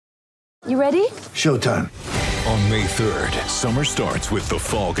You ready? Showtime. On May 3rd, summer starts with The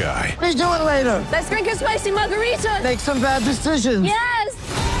Fall Guy. Let's do it later. Let's drink a spicy margarita. Make some bad decisions. Yes!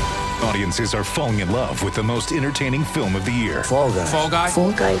 Audiences are falling in love with the most entertaining film of the year. Fall Guy. Fall Guy?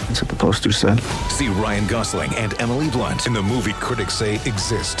 Fall guy. That's what the poster said. See Ryan Gosling and Emily Blunt in the movie critics say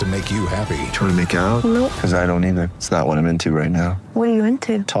exists to make you happy. Trying to make it out? Nope. Because I don't either. It's not what I'm into right now. What are you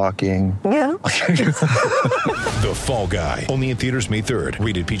into? Talking. Yeah. The Fall Guy. Only in theaters May 3rd.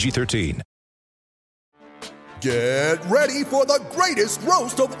 Rated PG-13. Get ready for the greatest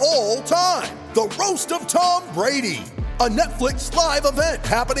roast of all time. The Roast of Tom Brady. A Netflix live event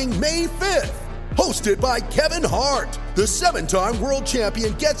happening May 5th. Hosted by Kevin Hart. The 7-time world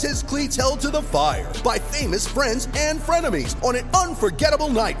champion gets his cleats held to the fire by famous friends and frenemies on an unforgettable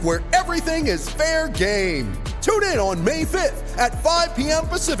night where everything is fair game. Tune in on May 5th at 5 p.m.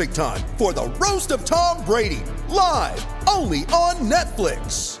 Pacific time for the Roast of Tom Brady. Live only on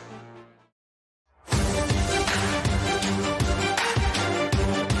Netflix.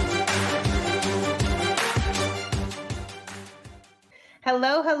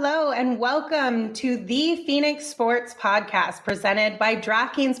 Hello, and welcome to the Phoenix Sports Podcast presented by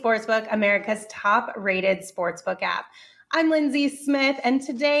DraftKings Sportsbook, America's top-rated sportsbook app. I'm Lindsay Smith, and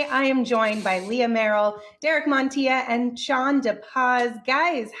today I am joined by Leah Merrill, Derek Montilla, and Sean DePaz.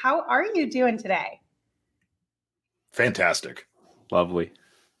 Guys, how are you doing today? Fantastic. Lovely.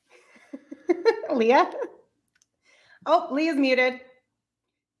 Leah? Oh, Leah's muted.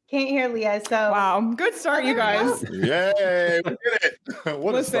 Can't hear Leah, so... Wow, good start, you guys. Yay, we did it.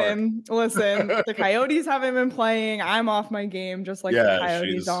 What a start. Listen, the Coyotes haven't been playing. I'm off my game just like the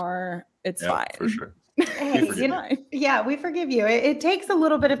Coyotes are. It's fine. For sure. Hey, yeah, we forgive you. It takes a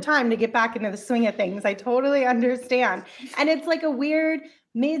little bit of time to get back into the swing of things. I totally understand. And it's like a weird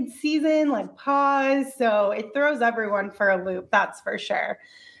mid-season, like pause. So it throws everyone for a loop, that's for sure.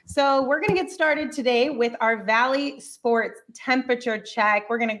 So we're going to get started today with our Valley Sports temperature check.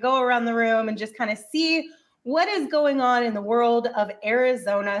 We're going to go around the room and just kind of see what is going on in the world of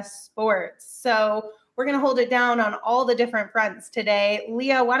Arizona sports. So we're going to hold it down on all the different fronts today.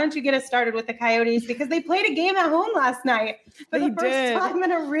 Leah, why don't you get us started with the Coyotes because they played a game at home last night for the first time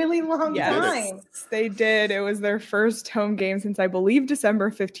in a really long time. They did. It was their first home game since I believe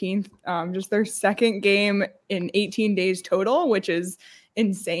December 15th, just their second game in 18 days total, which is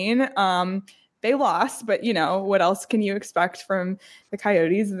insane. They lost, but you know, what else can you expect from the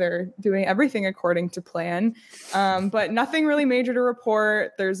Coyotes? They're doing everything according to plan. But nothing really major to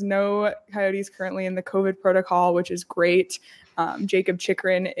report. There's no Coyotes currently in the COVID protocol, which is great. Jacob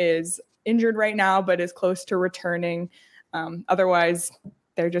Chikrin is injured right now, but is close to returning. Otherwise,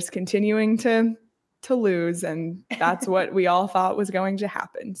 they're just continuing to lose, and that's what we all thought was going to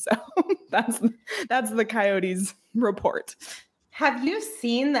happen. So that's the Coyotes report. Have you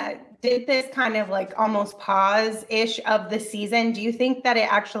seen that? Did this kind of like almost pause-ish of the season? Do you think that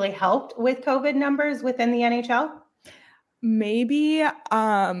it actually helped with COVID numbers within the NHL? Maybe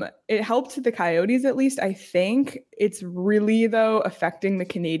it helped the Coyotes at least. I think it's really, though, affecting the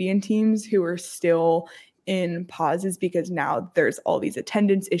Canadian teams who are still in pauses because now there's all these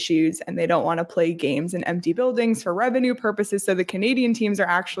attendance issues and they don't want to play games in empty buildings for revenue purposes. So the Canadian teams are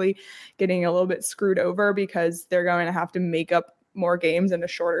actually getting a little bit screwed over because they're going to have to make up more games in a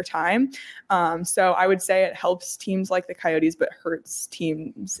shorter time. So I would say it helps teams like the Coyotes, but hurts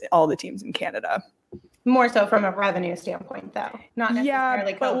all the teams in Canada. More so from a revenue standpoint, though. Not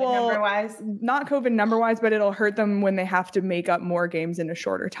necessarily COVID number-wise. Not COVID number-wise, but it'll hurt them when they have to make up more games in a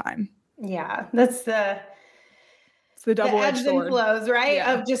shorter time. Yeah, that's the double-edged ebbs sword. And flows, right?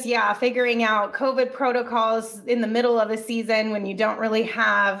 Yeah. Of just, figuring out COVID protocols in the middle of a season when you don't really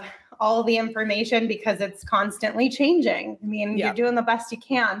have all the information because it's constantly changing. I mean, you're doing the best you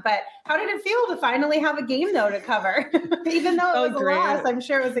can, but how did it feel to finally have a game though to cover? Even though it was a loss, I'm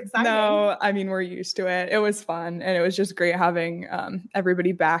sure it was exciting. No, I mean, we're used to it. It was fun. And it was just great having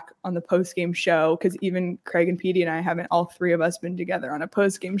everybody back on the post-game show because even Craig and Petey and I haven't, all three of us, been together on a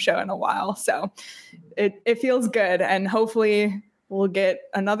post-game show in a while. So it feels good. And hopefully we'll get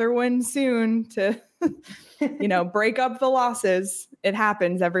another win soon to break up the losses. It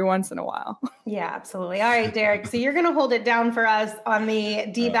happens every once in a while. Yeah, absolutely. All right, Derek. So you're going to hold it down for us on the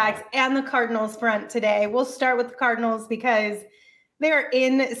D-backs and the Cardinals front today. We'll start with the Cardinals because they're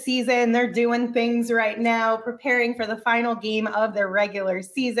in season. They're doing things right now, preparing for the final game of their regular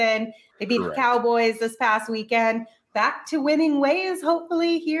season. They beat the Cowboys this past weekend. Back to winning ways,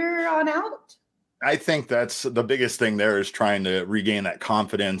 hopefully, here on out. I think that's the biggest thing there is trying to regain that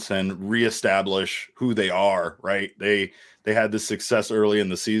confidence and reestablish who they are, right? They had this success early in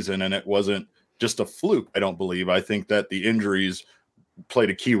the season and it wasn't just a fluke, I don't believe. I think that the injuries played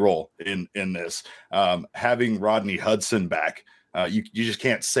a key role in this. Having Rodney Hudson back, you just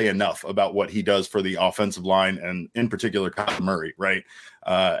can't say enough about what he does for the offensive line, and in particular Kyler Murray, right?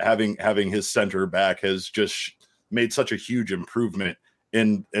 Having his center back has just made such a huge improvement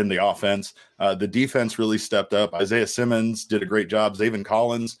in the offense. The defense really stepped up. Isaiah Simmons did a great job. Zaven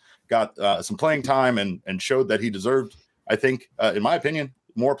Collins got some playing time and showed that he deserved, I think, in my opinion,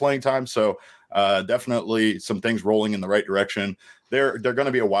 more playing time. So definitely some things rolling in the right direction. They're going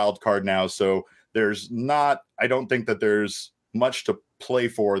to be a wild card now. So I don't think that there's much to play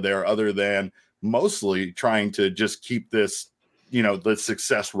for there other than mostly trying to just keep this, the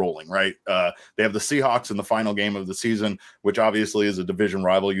success rolling, right? They have the Seahawks in the final game of the season, which obviously is a division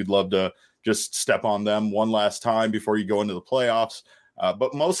rival. You'd love to just step on them one last time before you go into the playoffs.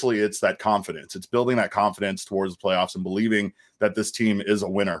 But mostly it's that confidence. It's building that confidence towards the playoffs and believing that this team is a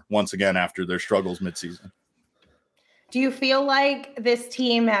winner once again after their struggles midseason. Do you feel like this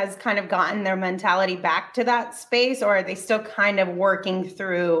team has kind of gotten their mentality back to that space, or are they still kind of working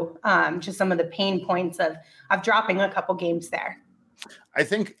through just some of the pain points of dropping a couple games there?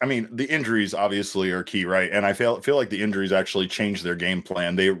 I mean, the injuries obviously are key, right? And I feel like the injuries actually changed their game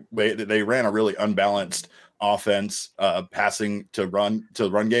plan. They ran a really unbalanced offense, passing to run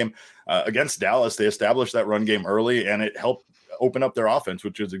game against Dallas. They established that run game early, and it helped open up their offense,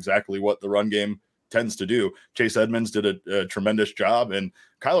 which is exactly what the run game tends to do. Chase Edmonds did a tremendous job, and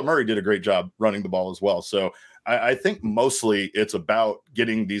Kyler Murray did a great job running the ball as well. So I think mostly it's about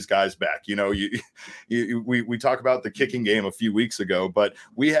getting these guys back. We talk about the kicking game a few weeks ago, but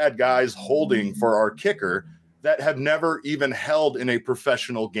we had guys holding for our kicker that have never even held in a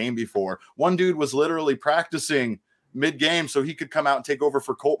professional game before. One dude was literally practicing mid-game so he could come out and take over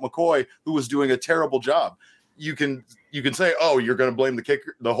for Colt McCoy, who was doing a terrible job. You can say, oh, you're going to blame the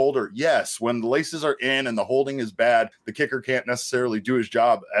kicker, the holder. Yes, when the laces are in and the holding is bad, the kicker can't necessarily do his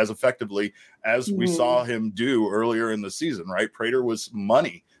job as effectively as we saw him do earlier in the season, right? Prater was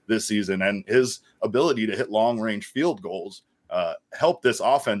money this season, and his ability to hit long-range field goals helped this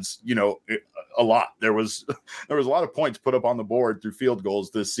offense, a lot. There was a lot of points put up on the board through field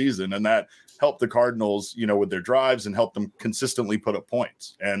goals this season, and that helped the Cardinals, with their drives and helped them consistently put up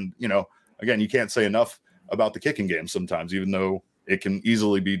points. And, again, you can't say enough about the kicking game sometimes, even though it can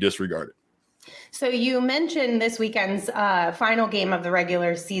easily be disregarded. So you mentioned this weekend's final game of the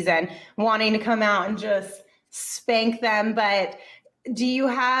regular season, wanting to come out and just spank them. But do you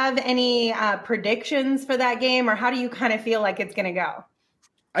have any predictions for that game, or how do you kind of feel like it's going to go?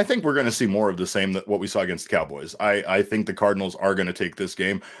 I think we're going to see more of the same that what we saw against the Cowboys. I think the Cardinals are going to take this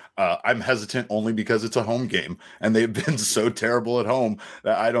game. I'm hesitant only because it's a home game, and they've been so terrible at home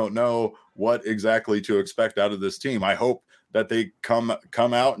that I don't know what exactly to expect out of this team. I hope that they come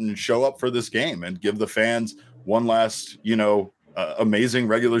out and show up for this game and give the fans one last, amazing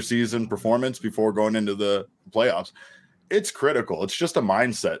regular season performance before going into the playoffs. It's critical. It's just a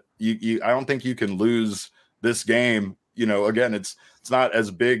mindset. I don't think you can lose this game. Again, it's not as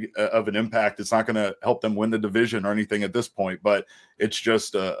big of an impact. It's not going to help them win the division or anything at this point, but it's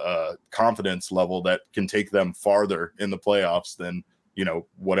just a confidence level that can take them farther in the playoffs than,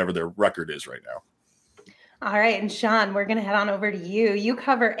 whatever their record is right now. All right. And Sean, we're going to head on over to you. You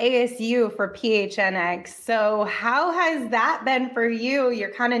cover ASU for PHNX. So how has that been for you?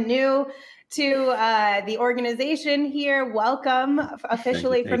 You're kind of new to the organization here. Welcome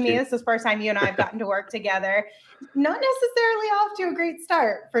officially from me. This is the first time you and I have gotten to work together. Not necessarily off to a great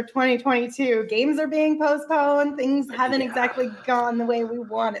start for 2022. Games are being postponed. Things haven't exactly gone the way we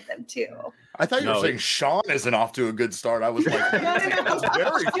wanted them to. I thought you were saying Sean isn't off to a good start. I was like, that's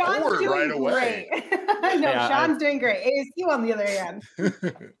very forward right away. Sean's doing great. ASU on the other hand.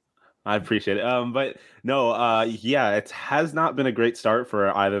 I appreciate it. But no, it has not been a great start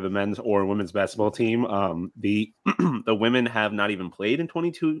for either the men's or women's basketball team. The women have not even played in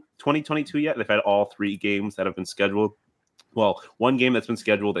 2022 yet. They've had all 3 games that have been scheduled. Well, 1 game that's been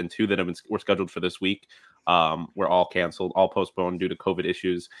scheduled and 2 that were scheduled for this week were all canceled, all postponed due to COVID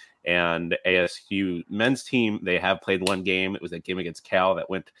issues. And ASU men's team, they have played 1 game. It was a game against Cal that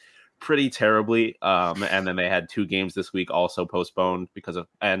went pretty terribly. And then they had 2 games this week also postponed because of,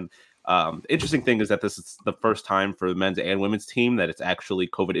 the interesting thing is that this is the first time for the men's and women's team that it's actually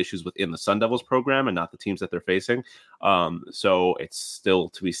COVID issues within the Sun Devils program and not the teams that they're facing. So it's still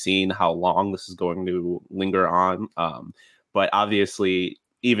to be seen how long this is going to linger on. But obviously,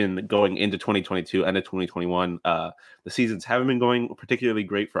 even going into 2022 and into 2021, the seasons haven't been going particularly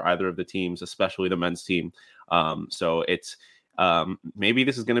great for either of the teams, especially the men's team. So maybe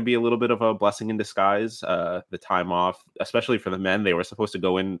this is going to be a little bit of a blessing in disguise. The time off, especially for the men, they were supposed to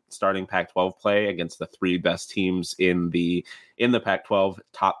go in starting Pac-12 play against the 3 best teams in the Pac-12,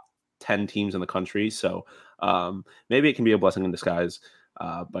 top 10 teams in the country. So maybe it can be a blessing in disguise.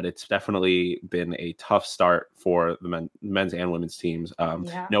 But it's definitely been a tough start for the men's and women's teams.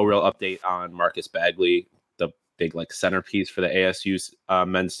 No real update on Marcus Bagley, the big centerpiece for the ASU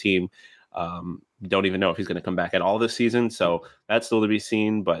men's team. Don't even know if he's going to come back at all this season. So that's still to be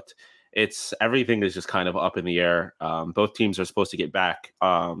seen, but everything is just kind of up in the air. Both teams are supposed to get back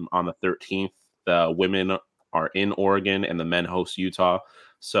on the 13th. The women are in Oregon and the men host Utah.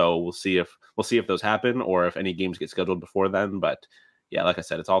 So we'll see if those happen or if any games get scheduled before then. But yeah, like I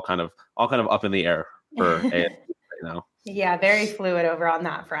said, it's all kind of up in the air for ASU right now. Yeah, very fluid over on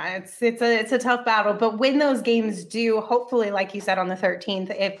that front. It's a tough battle, but when those games do, hopefully, like you said, on the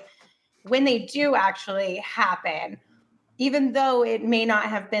 13th, when they do actually happen, even though it may not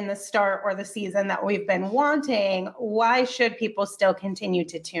have been the start or the season that we've been wanting, why should people still continue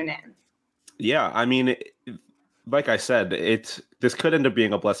to tune in? Yeah, I mean, like I said, this could end up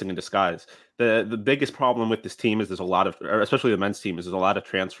being a blessing in disguise. The biggest problem with this team is there's a lot of, especially the men's team, is there's a lot of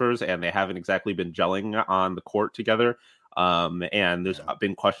transfers and they haven't exactly been gelling on the court together. And there's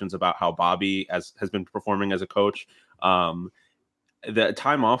been questions about how Bobby has been performing as a coach. The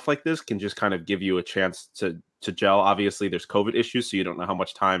time off like this can just kind of give you a chance to gel. Obviously, there's COVID issues, so you don't know how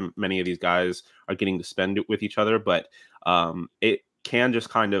much time many of these guys are getting to spend with each other. But it can just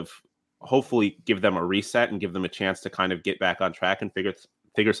kind of hopefully give them a reset and give them a chance to kind of get back on track and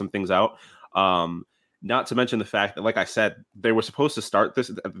figure some things out. Not to mention the fact that, like I said, they were supposed to start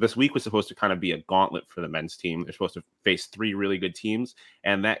this week was supposed to kind of be a gauntlet for the men's team. They're supposed to face 3 really good teams,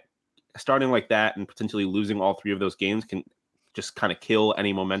 and that starting like that and potentially losing all 3 of those games can just kind of kill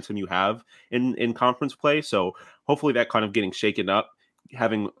any momentum you have in conference play. So hopefully that kind of getting shaken up,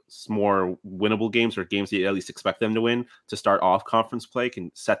 having some more winnable games or games that you at least expect them to win to start off conference play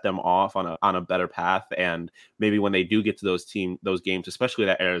can set them off on a better path. And maybe when they do get to those games, especially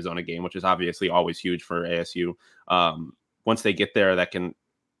that Arizona game, which is obviously always huge for ASU, once they get there,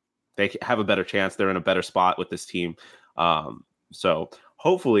 they have a better chance. They're in a better spot with this team. So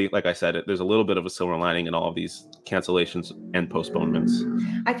hopefully, like I said, there's a little bit of a silver lining in all of these cancellations and postponements.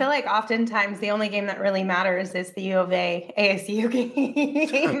 I feel like oftentimes the only game that really matters is the U of A ASU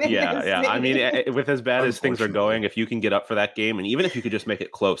game. Yeah. I mean, with as bad as things are going, if you can get up for that game, and even if you could just make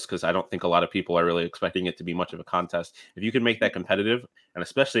it close, because I don't think a lot of people are really expecting it to be much of a contest. If you can make that competitive, and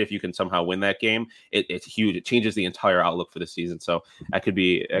especially if you can somehow win that game, it's huge. It changes the entire outlook for the season. So it's going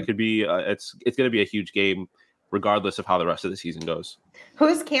to be a huge game, regardless of how the rest of the season goes.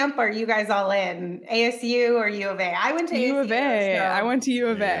 Whose camp are you guys all in? ASU or U of A? I went to U of A. So. I went to U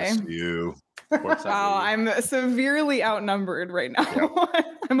of A. ASU. Wow, I'm severely outnumbered right now. Yeah.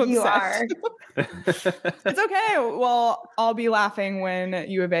 I'm obsessed. You are. It's okay. Well, I'll be laughing when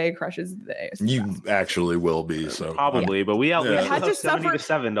U of A crushes the ASU. You actually will be. So probably, but we had to suffer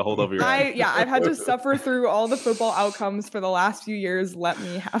 70-7 to hold over your head. I've had to suffer through all the football outcomes for the last few years. Let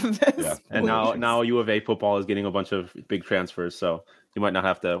me have this. Yeah. And now U of A football is getting a bunch of big transfers, so you might not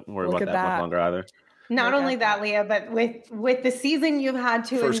have to worry about that much longer either. Not only that, Leah, but with the season you've had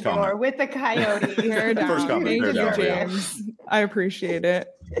to endure with the Coyotes. First comment. James. I appreciate it.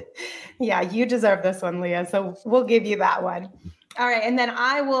 Yeah, you deserve this one, Leah. So we'll give you that one. All right, and then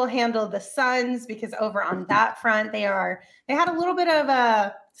I will handle the Suns because over on that front, they had a little bit of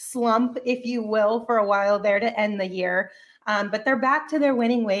a slump, if you will, for a while there to end the year. But they're back to their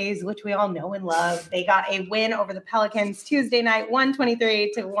winning ways, which we all know and love. They got a win over the Pelicans Tuesday night,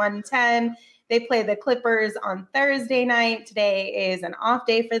 123-110. They play the Clippers on Thursday night. Today is an off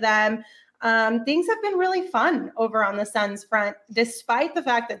day for them. Things have been really fun over on the Suns front, despite the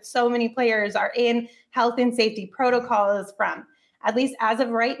fact that so many players are in health and safety protocols from, at least as of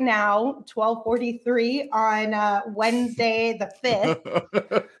right now, 12:43 on Wednesday the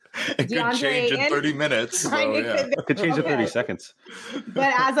 5th. It could change in 30 minutes. So, It could change in 30 seconds.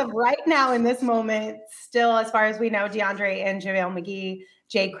 But as of right now, in this moment, still, as far as we know, DeAndre and JaVale McGee,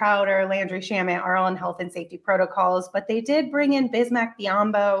 Jay Crowder, Landry Shamet are all in health and safety protocols. But they did bring in Bismack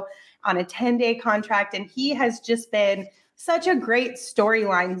Biyombo on a 10-day contract, and he has just been such a great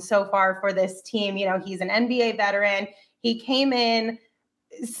storyline so far for this team. You know, he's an NBA veteran. He came in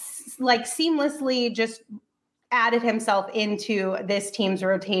seamlessly, just added himself into this team's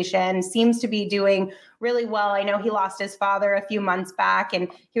rotation, seems to be doing really well. I know he lost his father a few months back, and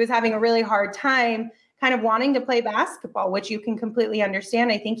he was having a really hard time kind of wanting to play basketball, which you can completely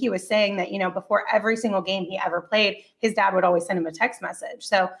understand. I think he was saying that, before every single game he ever played, his dad would always send him a text message.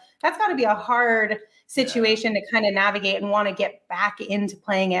 So that's got to be a hard situation to kind of navigate and want to get back into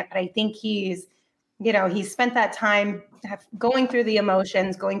playing it. But I think he's spent that time going through the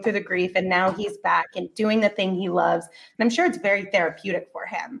emotions, going through the grief, and now he's back and doing the thing he loves. And I'm sure it's very therapeutic for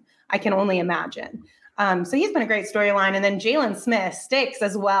him. I can only imagine. So he's been a great storyline. And then Jalen Smith sticks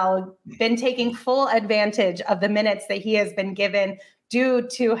as well, been taking full advantage of the minutes that he has been given due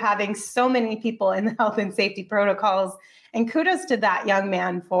to having so many people in the health and safety protocols. And kudos to that young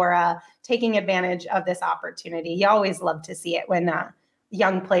man for taking advantage of this opportunity. You always love to see it when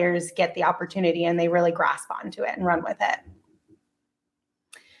young players get the opportunity and they really grasp onto it and run with it.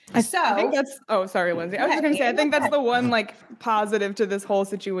 I think that's, sorry, Lindsay. I was just going to say, I think that's the one positive to this whole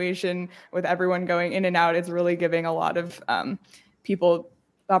situation with everyone going in and out. It's really giving a lot of people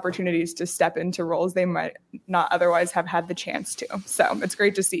opportunities to step into roles they might not otherwise have had the chance to. So it's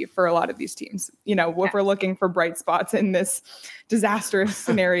great to see for a lot of these teams, if we're looking for bright spots in this disastrous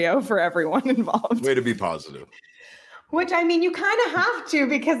scenario for everyone involved. Way to be positive. Which, you kind of have to,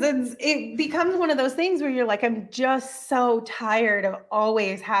 because it becomes one of those things where you're like, I'm just so tired of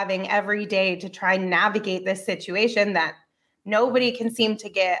always having every day to try and navigate this situation that nobody can seem to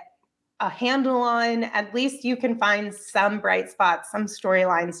get a handle on. At least you can find some bright spots, some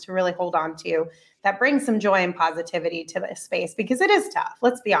storylines to really hold on to that bring some joy and positivity to this space, because it is tough.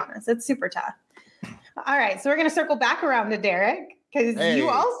 Let's be honest. It's super tough. All right. So we're going to circle back around to Derek, because you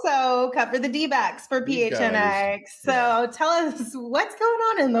also cover the D-backs for PHNX. So tell us what's going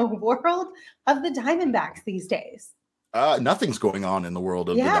on in the world of the Diamondbacks these days. Nothing's going on in the world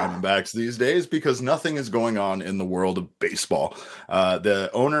of the Diamondbacks these days, because nothing is going on in the world of baseball. The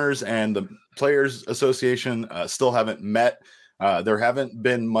owners and the Players Association still haven't met. There haven't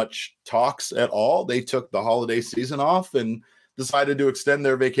been much talks at all. They took the holiday season off and decided to extend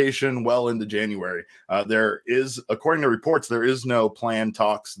their vacation well into January. There is, according to reports, there is no planned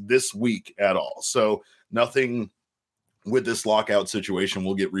talks this week at all. So nothing with this lockout situation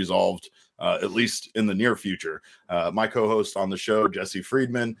will get resolved, at least in the near future. My co-host on the show, Jesse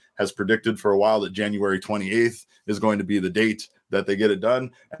Friedman, has predicted for a while that January 28th is going to be the date that they get it done.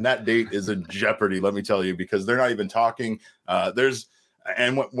 And that date is in jeopardy, let me tell you, because they're not even talking.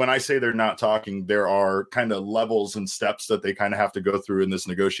 When I say they're not talking, there are kind of levels and steps that they kind of have to go through in this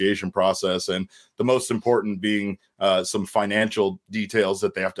negotiation process. And the most important being some financial details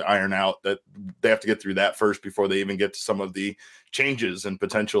that they have to iron out, that they have to get through that first before they even get to some of the changes and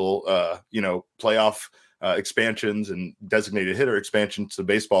potential, playoff expansions and designated hitter expansions to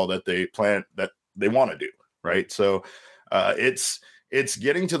baseball that they want to do. Right. So it's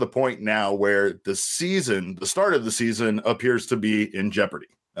getting to the point now where the start of the season appears to be in jeopardy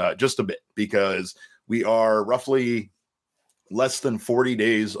just a bit, because we are roughly less than 40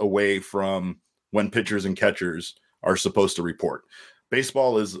 days away from when pitchers and catchers are supposed to report.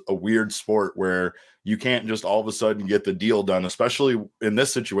 Baseball is a weird sport where you can't just all of a sudden get the deal done, especially in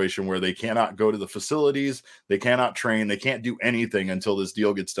this situation where they cannot go to the facilities, they cannot train, they can't do anything until this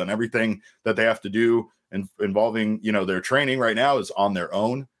deal gets done. Everything that they have to do involving, their training right now is on their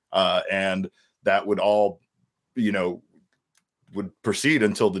own. And that would all, would proceed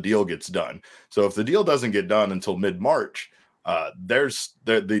until the deal gets done. So if the deal doesn't get done until mid-March, they're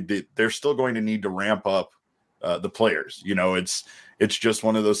still going to need to ramp up the players. It's just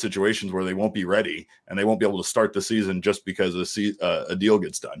one of those situations where they won't be ready and they won't be able to start the season just because a deal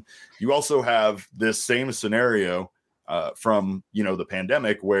gets done. You also have this same scenario from, the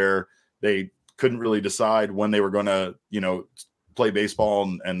pandemic, where they couldn't really decide when they were going to, play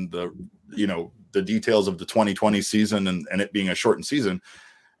baseball and the details of the 2020 season and it being a shortened season.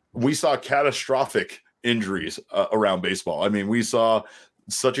 We saw catastrophic injuries around baseball. I mean, we saw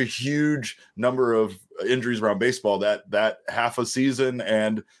such a huge number of injuries around baseball that half a season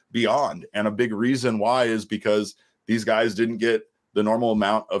and beyond. And a big reason why is because these guys didn't get the normal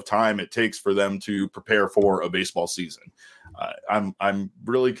amount of time it takes for them to prepare for a baseball season. I'm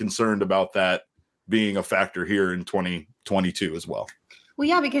really concerned about that being a factor here in 2022 as well. Well,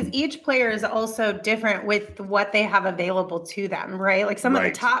 yeah, because each player is also different with what they have available to them, right? Like some of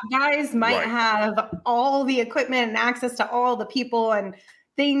the top guys might have all the equipment and access to all the people and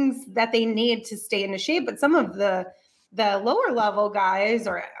things that they need to stay into shape. But some of the lower level guys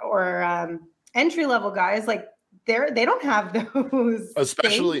or entry level guys, like they don't have those.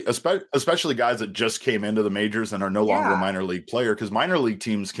 Especially guys that just came into the majors and are no longer a minor league player, because minor league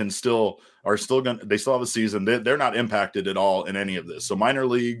teams they still have a season. They're not impacted at all in any of this. So minor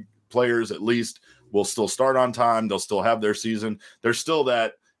league players at least will still start on time. They'll still have their season. There's still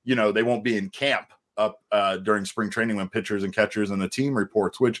that, they won't be in camp during spring training when pitchers and catchers and the team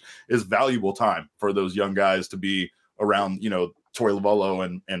reports, which is valuable time for those young guys to be around, Troy Lovello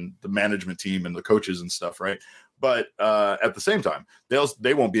and the management team and the coaches and stuff, right? But at the same time,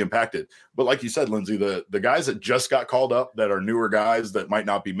 they won't be impacted. But like you said, Lindsay, the guys that just got called up that are newer guys that might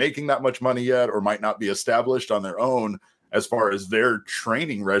not be making that much money yet or might not be established on their own as far as their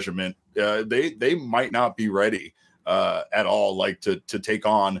training regimen, they might not be ready at all, like to take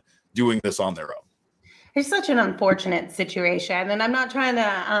on doing this on their own. It's such an unfortunate situation. And I'm not trying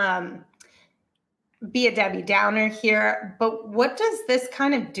to be a Debbie Downer here, but what does this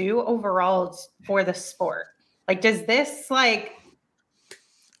kind of do overall for the sport? Like, does this hurt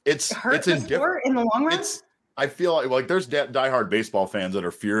the sport in the long run? I feel like there's diehard baseball fans that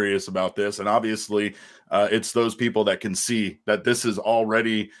are furious about this. And obviously it's those people that can see that this is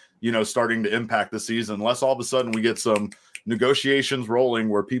already, starting to impact the season. Unless all of a sudden we get some negotiations rolling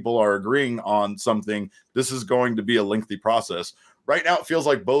where people are agreeing on something, this is going to be a lengthy process. Right now, it feels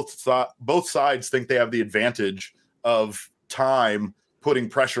like both sides think they have the advantage of time putting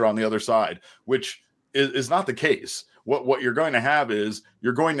pressure on the other side, which is not the case. What you're going to have is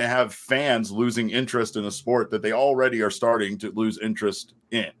you're going to have fans losing interest in a sport that they already are starting to lose interest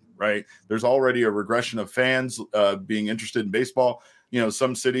in, right? There's already a regression of fans being interested in baseball.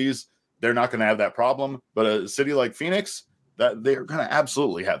 Some cities, they're not going to have that problem, but a city like Phoenix, that they're going to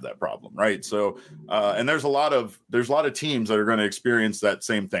absolutely have that problem, right? So, and there's a lot of teams that are going to experience that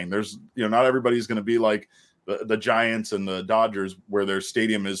same thing. There's, not everybody's going to be like the Giants and the Dodgers, where their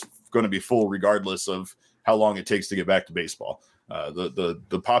stadium is going to be full regardless of how long it takes to get back to baseball.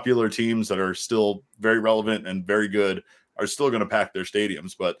 The popular teams that are still very relevant and very good are still going to pack their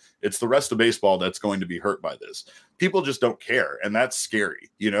stadiums, but it's the rest of baseball that's going to be hurt by this. People just don't care, and that's scary.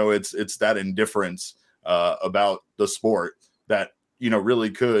 It's that indifference about the sport that really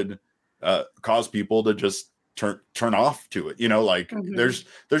could cause people to just turn off to it. There's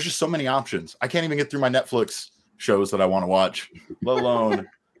just so many options. I can't even get through my Netflix shows that I want to watch, let alone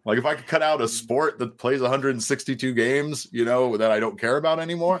like if I could cut out a sport that plays 162 games, that I don't care about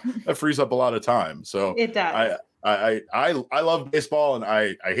anymore, that frees up a lot of time. So it does. I love baseball, and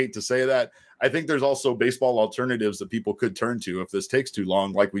I hate to say that. I think there's also baseball alternatives that people could turn to if this takes too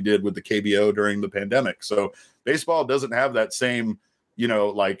long, like we did with the KBO during the pandemic. So baseball doesn't have that same,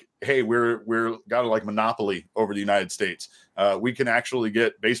 hey, we're got like monopoly over the United States. We can actually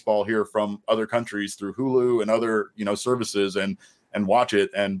get baseball here from other countries through Hulu and other, services and watch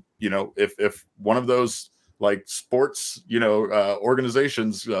it. And, if one of those like sports,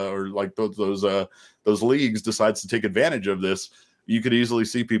 organizations or like those leagues decides to take advantage of this, you could easily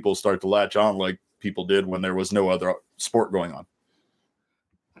see people start to latch on like people did when there was no other sport going on.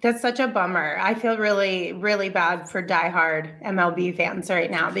 That's such a bummer. I feel really, really bad for diehard MLB fans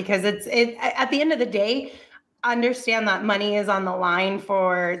right now, because it at the end of the day, understand that money is on the line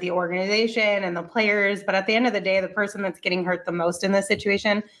for the organization and the players. But at the end of the day, the person that's getting hurt the most in this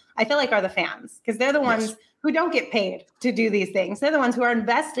situation, I feel like, are the fans, because they're the ones who don't get paid to do these things. They're the ones who are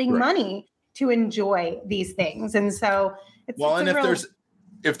investing money to enjoy these things. And so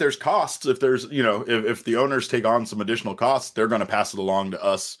if there's costs, if there's, if the owners take on some additional costs, they're going to pass it along to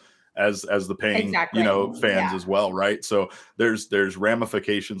us as the paying, fans as well. Right. So there's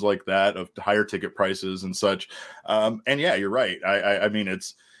ramifications like that of higher ticket prices and such. And yeah, you're right. I mean,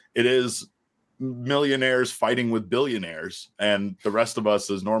 it is millionaires fighting with billionaires, and the rest of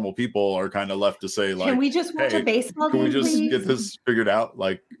us as normal people are kind of left to say, like, can we just watch a baseball game? Can we just get this figured out?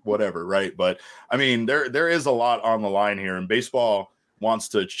 Like, whatever. Right. But I mean, there is a lot on the line here, and baseball wants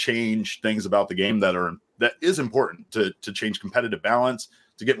to change things about the game that is important to change competitive balance,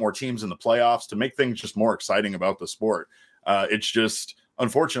 to get more teams in the playoffs, to make things just more exciting about the sport. It's just,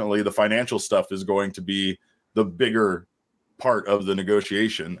 unfortunately, the financial stuff is going to be the bigger part of the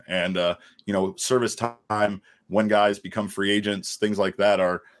negotiation. And, service time, when guys become free agents, things like that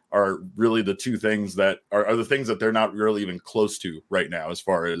are really the two things that are the things that they're not really even close to right now, as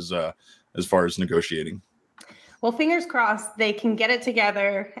far as negotiating. Well, fingers crossed they can get it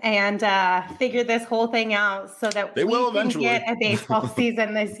together and figure this whole thing out so that we can eventually get a baseball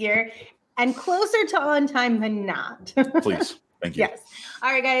season this year, and closer to on time than not. Please. Thank you. Yes.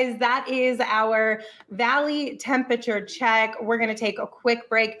 All right, guys, that is our Valley temperature check. We're going to take a quick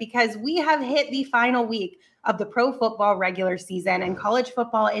break because we have hit the final week of the pro football regular season, and college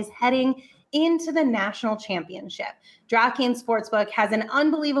football is heading into the national championship. DraftKings Sportsbook has an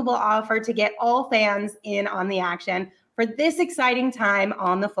unbelievable offer to get all fans in on the action for this exciting time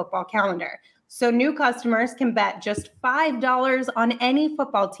on the football calendar. So new customers can bet just $5 on any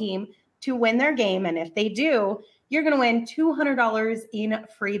football team to win their game. And if they do, you're going to win $200 in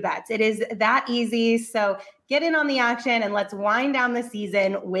free bets. It is that easy. So get in on the action and let's wind down the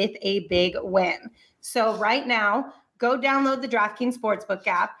season with a big win. So right now, go download the DraftKings Sportsbook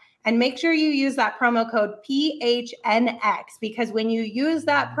app and make sure you use that promo code PHNX, because when you use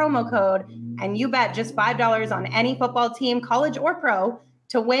that promo code and you bet just $5 on any football team, college or pro,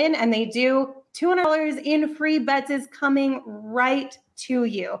 to win, and they do, $200 in free bets is coming right to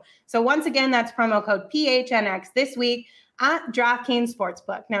you. So once again, that's promo code PHNX this week at DraftKings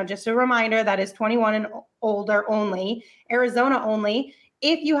Sportsbook. Now, just a reminder, that is 21 and older only, Arizona only.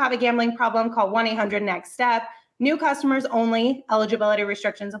 If you have a gambling problem, call 1-800-NEXT-STEP. New customers only. Eligibility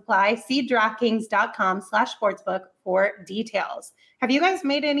restrictions apply. See DraftKings.com/sportsbook for details. Have you guys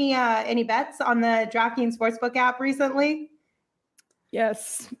made any bets on the DraftKings Sportsbook app recently?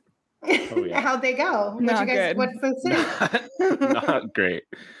 Yes. Oh, yeah. How'd they go? Not good. What's the city? Not great.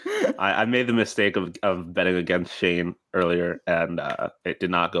 I made the mistake of betting against Shane earlier, and it did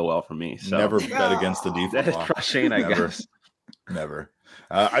not go well for me. So Never bet against the defense. trust Shane, I guess. Never.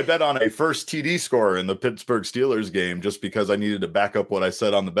 I bet on a first TD score in the Pittsburgh Steelers game just because I needed to back up what I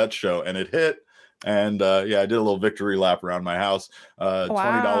said on the bet show, and it hit. And I did a little victory lap around my house.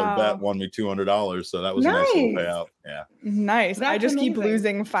 $20 bet won me $200, so that was a nice little payout. Yeah, nice. That's I just amazing. keep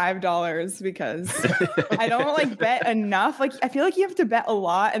losing $5 because I don't bet enough. Like, I feel like you have to bet a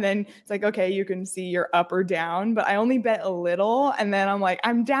lot, and then it's like, okay, you can see you're up or down, but I only bet a little, and then I'm like,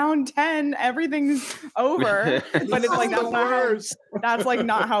 I'm down 10, everything's over. But it's like that's like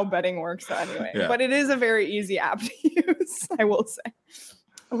not how betting works. So anyway, but it is a very easy app to use, I will say.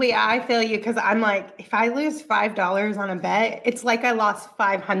 Leah, I feel you, because I'm like, if I lose $5 on a bet, it's like I lost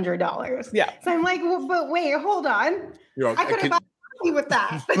 $500. Yeah. So I'm like, well, but wait, hold on. I could have bought coffee with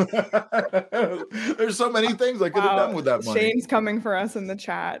that. There's so many things I could have done with that money. Shane's coming for us in the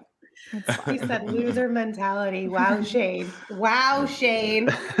chat. He said loser mentality. Wow, Shane. Wow, Shane.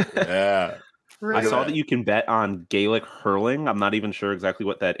 Yeah. I saw that you can bet on Gaelic hurling. I'm not even sure exactly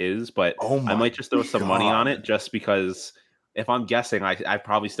what that is, but I might just throw some money on it just because if I'm guessing, I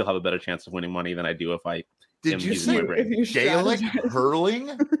probably still have a better chance of winning money than I do if I Did you say Gaelic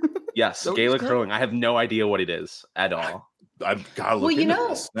hurling? Yes, Gaelic hurling. I have no idea what it is at all. I've got to look into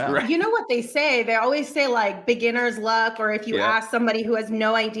this now. You know what they say? They always say like beginner's luck, or if you ask somebody who has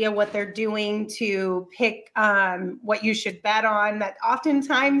no idea what they're doing to pick what you should bet on, that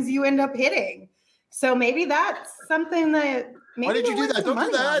oftentimes you end up hitting. So maybe that's something that. Why did you do that? Don't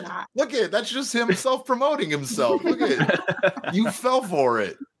do that. Look at that's just him self-promoting himself. Look at you fell for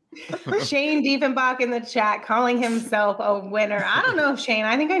it. Shane Diefenbach in the chat calling himself a winner. I don't know, Shane.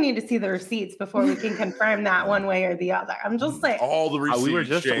 I think I need to see the receipts before we can confirm that one way or the other. I'm just saying. All the receipts.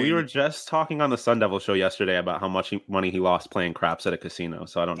 We were just talking on the Sun Devil show yesterday about how much money he lost playing craps at a casino.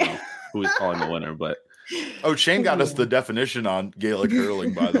 So I don't know who he's calling the winner, but Shane got us the definition on Gaelic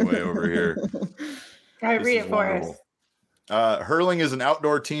hurling, by the way, over here. I read it for us. Hurling is an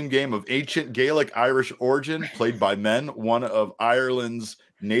outdoor team game of ancient Gaelic Irish origin, played by men. One of Ireland's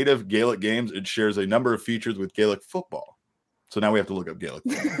native Gaelic games. It shares a number of features with Gaelic football. So now we have to look up Gaelic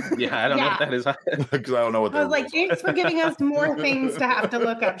football. Yeah, I don't know what that is. Because I don't know what that is. I was like, thanks for giving us more things to have to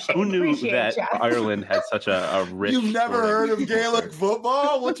look up, Shane. Who knew Appreciate that Ireland had such a rich... You've never heard of Gaelic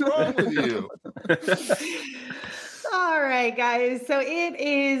football? What's wrong with you? All right, guys. So it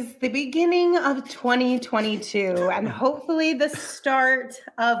is the beginning of 2022 and hopefully the start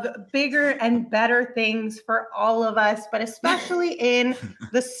of bigger and better things for all of us, but especially in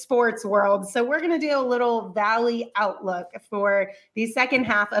the sports world. So we're going to do a little Valley outlook for the second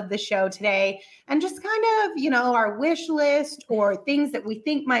half of the show today and just kind of, our wish list or things that we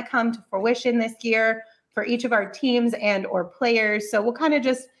think might come to fruition this year for each of our teams and or players. So we'll kind of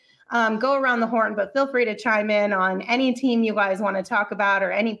just go around the horn, but feel free to chime in on any team you guys want to talk about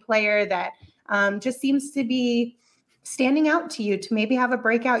or any player that just seems to be standing out to you to maybe have a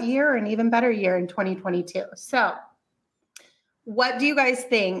breakout year or an even better year in 2022. So what do you guys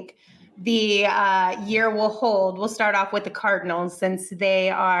think the year will hold? We'll start off with the Cardinals since they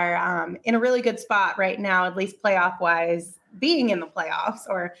are in a really good spot right now, at least playoff-wise, being in the playoffs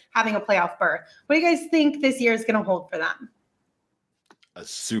or having a playoff berth. What do you guys think this year is going to hold for them? A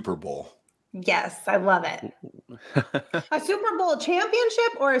Super Bowl. Yes, I love it. A Super Bowl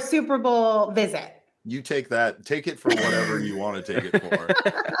championship or a Super Bowl visit? You take it for whatever you want to take it for.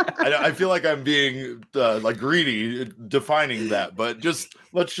 I feel like I'm being greedy defining that, but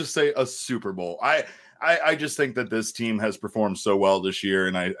let's just say a Super Bowl. I just think that this team has performed so well this year.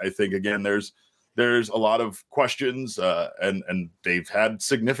 And I think, again, there's a lot of questions and they've had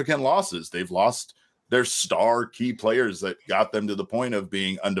significant losses. They've lost their star key players that got them to the point of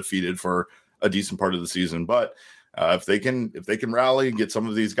being undefeated for a decent part of the season. But if they can rally and get some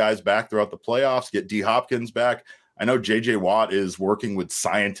of these guys back throughout the playoffs, get D Hopkins back. I know JJ Watt is working with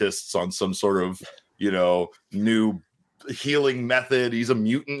scientists on some sort of, new healing method. He's a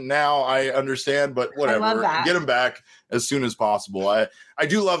mutant now, I understand, but whatever. Get him back as soon as possible. I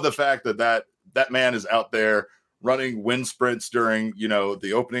do love the fact that man is out there running wind sprints during,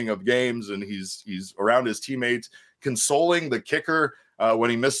 the opening of games, and he's around his teammates, consoling the kicker when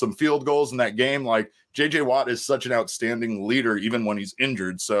he missed some field goals in that game. Like, JJ Watt is such an outstanding leader, even when he's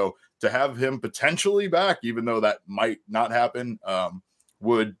injured. So to have him potentially back, even though that might not happen,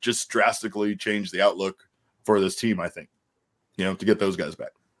 would just drastically change the outlook for this team, I think, to get those guys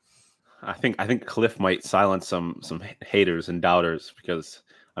back. I think Cliff might silence some haters and doubters, because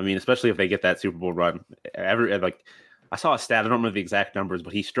especially if they get that Super Bowl run. I saw a stat, I don't remember the exact numbers,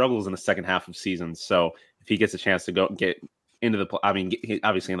 but he struggles in the second half of seasons. So if he gets a chance to go get into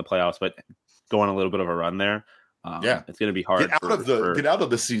obviously in the playoffs, but go on a little bit of a run there, it's going to be hard. Get out of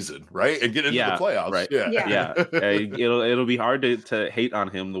the season, right, and get into the playoffs. Right. Yeah. It'll be hard to hate on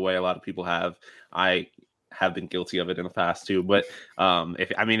him the way a lot of people have. I have been guilty of it in the past too. But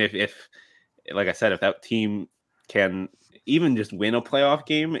if like I said, if that team can even just win a playoff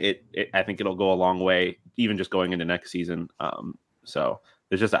game, I think it'll go a long way, even just going into next season. So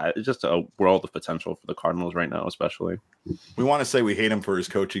there's just a world of potential for the Cardinals right now, especially. We want to say we hate him for his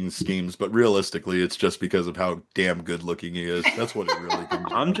coaching schemes, but realistically, it's just because of how damn good looking he is. That's what it really comes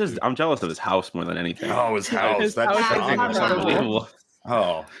down to. I'm jealous of his house more than anything. Oh, his house. That's unbelievable.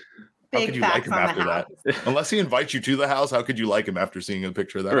 Oh, how could you like him after that? Unless he invites you to the house, how could you like him after seeing a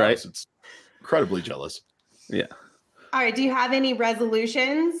picture of that house? It's incredibly jealous. Yeah. All right. Do you have any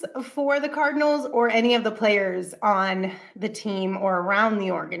resolutions for the Cardinals or any of the players on the team or around the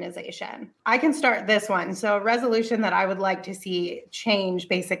organization? I can start this one. So a resolution that I would like to see change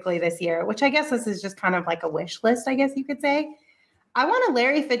basically this year, which I guess this is just kind of like a wish list, I guess you could say. I want a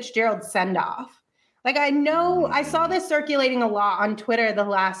Larry Fitzgerald send-off. Like, I know I saw this circulating a lot on Twitter the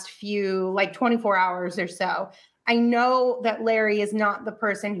last few, 24 hours or so. I know that Larry is not the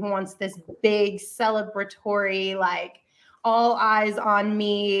person who wants this big celebratory, all eyes on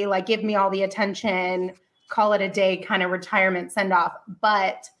me, give me all the attention, call it a day kind of retirement send off.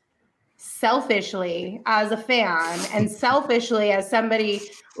 But selfishly as a fan and selfishly as somebody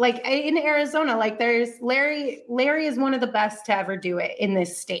in Arizona, there's Larry is one of the best to ever do it in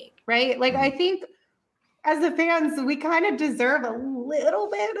this state, right? I think as the fans, we kind of deserve a little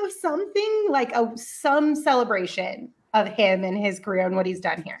bit of something, some celebration of him and his career and what he's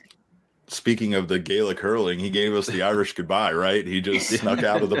done here. Speaking of the Gaelic hurling, he gave us the Irish goodbye, right? He just snuck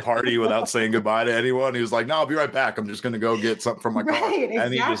out of the party without saying goodbye to anyone. He was like, "No, I'll be right back. I'm just going to go get something from my car." Exactly.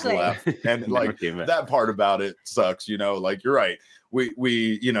 And he just left. And that part about it sucks, you're right. We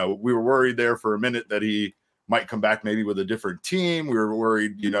were worried there for a minute that he might come back maybe with a different team. We were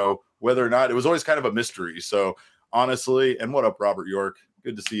worried, whether or not. It was always kind of a mystery. So honestly, and what up, Robert York?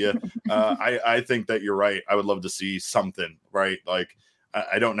 Good to see you. I think that you're right. I would love to see something, right?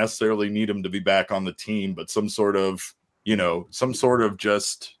 I don't necessarily need him to be back on the team, but some sort of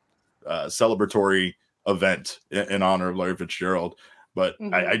just celebratory event in honor of Larry Fitzgerald. But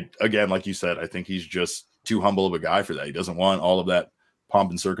I again, like you said, I think he's just too humble of a guy for that. He doesn't want all of that pomp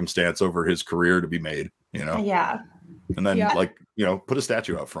and circumstance over his career to be made, Yeah. And then put a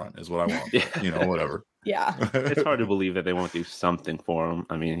statue out front is what I want, whatever. Yeah. It's hard to believe that they won't do something for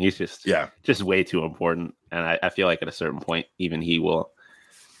him. He's just way too important. And I feel like at a certain point, even he will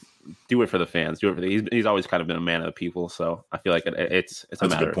do it for the fans, he's always kind of been a man of the people. So I feel like it's a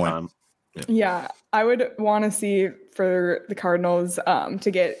matter of time. Yeah. I would want to see for the Cardinals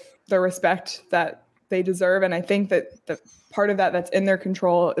to get the respect that they deserve. And I think that the part of that's in their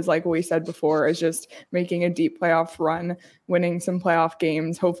control is, like what we said before, is just making a deep playoff run, winning some playoff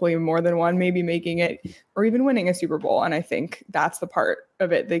games, hopefully more than one, maybe making it or even winning a Super Bowl. And I think that's the part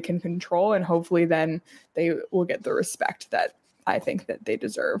of it they can control. And hopefully then they will get the respect that I think that they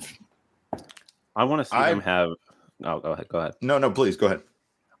deserve. I want to see them have. Oh, go ahead. No, please go ahead.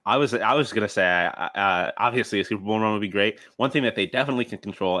 I was going to say, obviously a Super Bowl run would be great. One thing that they definitely can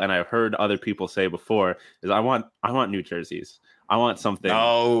control, and I've heard other people say before, is I want new jerseys. I want something.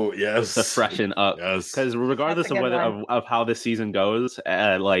 Oh, yes. To freshen up. Yes. Because regardless of whether of how this season goes,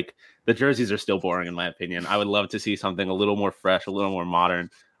 the jerseys are still boring in my opinion. I would love to see something a little more fresh, a little more modern.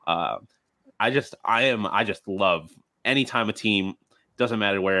 I just love anytime a team, doesn't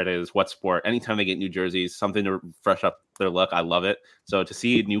matter where it is, what sport, anytime they get new jerseys, something to fresh up their look, I love it. So to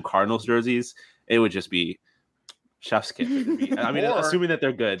see new Cardinals jerseys, it would just be Chef's kiss. I mean, assuming that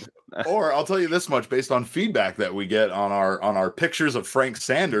they're good. Or I'll tell you this much, based on feedback that we get on our pictures of Frank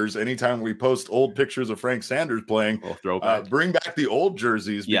Sanders, anytime we post old pictures of Frank Sanders playing, bring back the old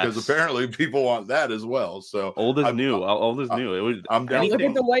jerseys, because apparently people want that as well. So old is new. Old is new. It would. I'm down. Look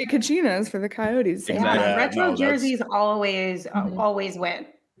at the white Kachinas for the Coyotes. Exactly. Yeah, retro jerseys always win.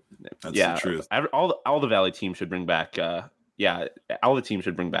 That's the truth. All the Valley teams should bring back. All the teams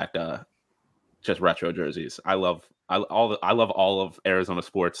should bring back just retro jerseys. I love all of Arizona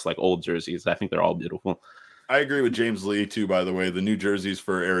sports, like old jerseys. I think they're all beautiful. I agree with James Lee too, by the way. The new jerseys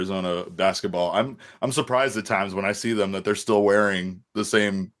for Arizona basketball, I'm surprised at times when I see them that they're still wearing the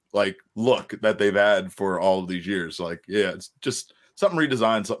same like look that they've had for all of these years. Like, yeah, it's just something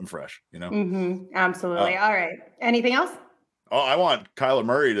redesigned, something fresh, you know? Mm-hmm. Absolutely. All right. Anything else? Oh, I want Kyler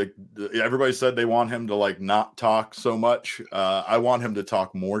Murray to. Everybody said they want him to like not talk so much. I want him to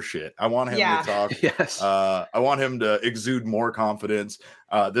talk more shit. I want him to talk. Yes. I want him to exude more confidence.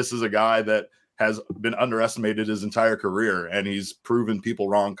 This is a guy that has been underestimated his entire career, and he's proven people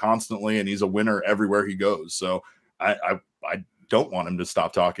wrong constantly, and he's a winner everywhere he goes. So I don't want him to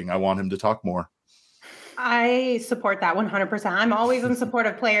stop talking. I want him to talk more. I support that 100%. I'm always in support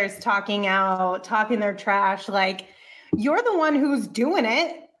of players talking their trash. Like, you're the one who's doing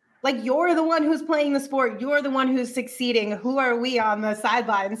it. Like, you're the one who's playing the sport. You're the one who's succeeding. Who are we on the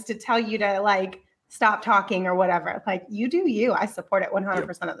sidelines to tell you to like stop talking or whatever? Like, you do you. I support it 100%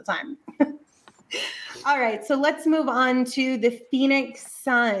 of the time. All right. So let's move on to the Phoenix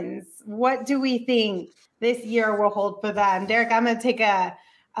Suns. What do we think this year will hold for them? Derek, I'm going to take a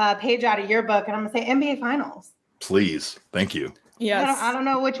page out of your book and I'm going to say NBA Finals. Please. Thank you. Yes. I don't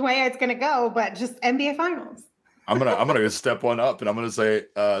know which way it's going to go, but just NBA Finals. I'm gonna step one up and I'm gonna say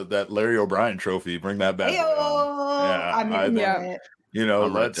that Larry O'Brien trophy, bring that back. You know,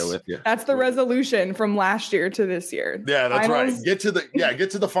 that's the resolution from last year to this year. Yeah, that's finals. Right. Get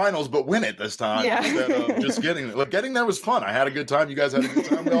to the finals, but win it this time. Yeah. Instead of just getting there was fun. I had a good time. You guys had a good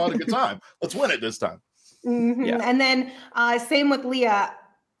time. We all had a good time. Let's win it this time. Mm-hmm. Yeah. And then same with Leah.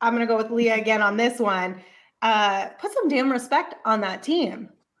 I'm gonna go with Leah again on this one. Put some damn respect on that team.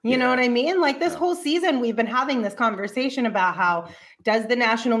 You know what I mean? Like, this whole season, we've been having this conversation about how does the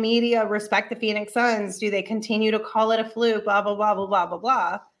national media respect the Phoenix Suns? Do they continue to call it a fluke? Blah, blah, blah, blah, blah, blah,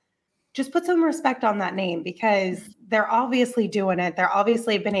 blah. Just put some respect on that name, because they're obviously doing it. They're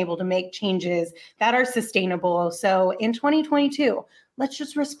obviously been able to make changes that are sustainable. So in 2022, let's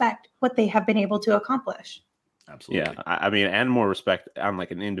just respect what they have been able to accomplish. Absolutely. Yeah. I mean, and more respect on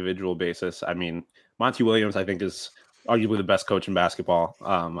like an individual basis. I mean, Monty Williams, I think, is arguably the best coach in basketball.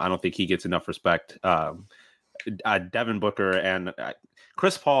 I don't think he gets enough respect. Devin Booker and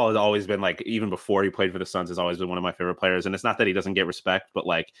Chris Paul has always been, like, even before he played for the Suns, has always been one of my favorite players. And it's not that he doesn't get respect, but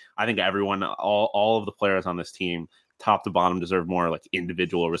like, I think everyone, all of the players on this team, top to bottom, deserve more like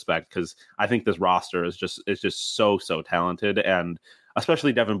individual respect, because I think this roster is just so talented. And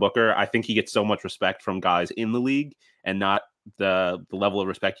especially Devin Booker, I think he gets so much respect from guys in the league and not the level of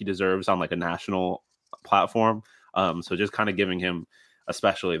respect he deserves on like a national platform. So just kind of giving him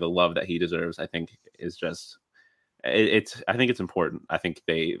especially the love that he deserves, I think is just, I think it's important. I think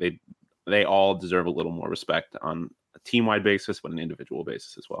they all deserve a little more respect on a team-wide basis, but an individual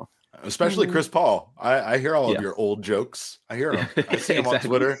basis as well. Especially Chris Paul. I hear all of your old jokes. I hear them. I see them on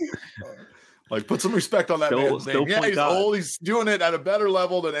Twitter. Like, put some respect on that man's name. Yeah, he's old. He's doing it at a better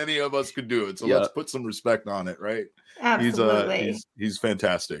level than any of us could do it. So let's put some respect on it, right? Absolutely. He's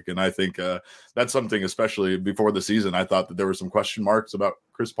fantastic. And I think that's something, especially before the season, I thought that there were some question marks about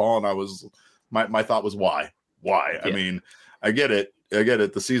Chris Paul. And my thought was, why? Yeah. I mean, I get it.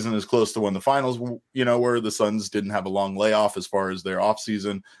 The season is close to when the finals, were. The Suns didn't have a long layoff as far as their off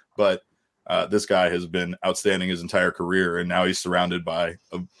season, but this guy has been outstanding his entire career, and now he's surrounded by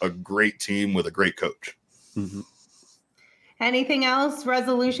a great team with a great coach. Mm-hmm. Anything else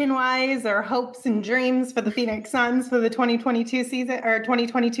resolution-wise or hopes and dreams for the Phoenix Suns for the 2022 season or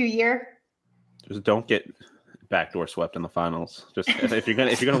 2022 year? Just don't get backdoor swept in the finals. Just if you're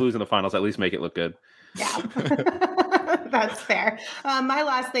gonna lose in the finals, at least make it look good. Yeah, that's fair. My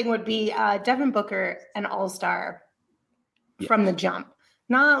last thing would be Devin Booker, an all-star from the jump.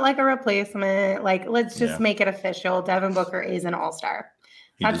 Not like a replacement. Like, let's just make it official. Devin Booker is an all-star.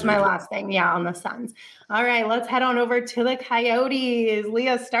 That's my last thing. Yeah, on the Suns. All right, let's head on over to the Coyotes.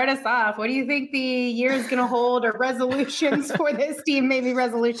 Leah, start us off. What do you think the year is going to hold, or resolutions for this team? Maybe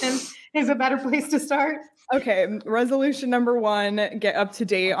resolution is a better place to start. Okay, resolution number 1, get up to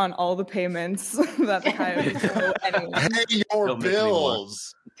date on all the payments that the Coyotes owe anyone. Pay your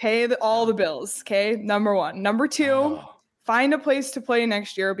bills. Pay all the bills, okay? Number 1. Number 2, find a place to play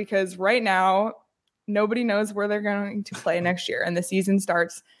next year, because right now, nobody knows where they're going to play next year. And the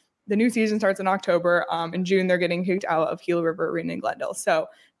new season starts in October. In June, they're getting kicked out of Gila River Arena in Glendale. So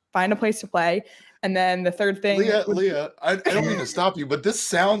find a place to play. And then the third thing, Leah, I don't mean to stop you, but this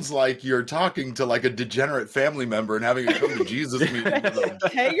sounds like you're talking to like a degenerate family member and having a come to Jesus meeting.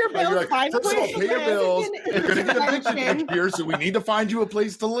 Pay your bills, like, find a first of all, place pay to your live. bills. You're going to get evicted next year, so we need to find you a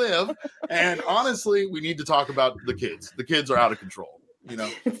place to live. And honestly, we need to talk about the kids. The kids are out of control. You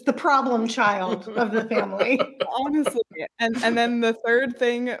know, it's the problem child of the family. Honestly. And then the third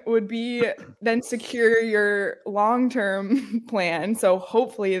thing would be then secure your long-term plan. So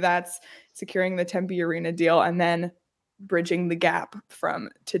hopefully that's securing the Tempe Arena deal and then bridging the gap from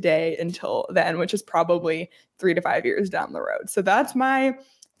today until then, which is probably 3 to 5 years down the road. So that's my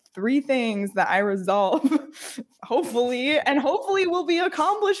 3 things that I resolve, hopefully will be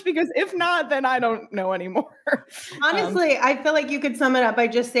accomplished, because if not, then I don't know anymore. Honestly, I feel like you could sum it up by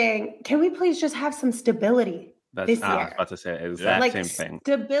just saying, can we please just have some stability this year? I was about to say the exact same thing.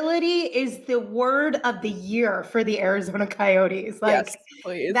 Stability is the word of the year for the Arizona Coyotes. Like, yes,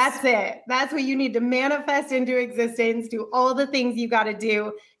 please. That's it. That's what you need to manifest into existence. Do all the things you got to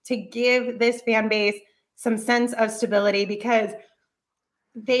do to give this fan base some sense of stability, because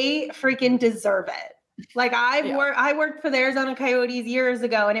they freaking deserve it. Like I worked for the Arizona Coyotes years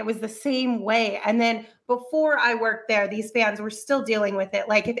ago, and it was the same way. And then before I worked there, these fans were still dealing with it.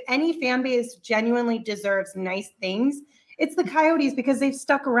 Like, if any fan base genuinely deserves nice things, it's the Coyotes, because they've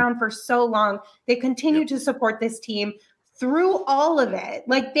stuck around for so long. They continue to support this team through all of it.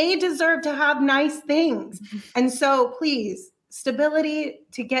 Like, they deserve to have nice things. And so please, stability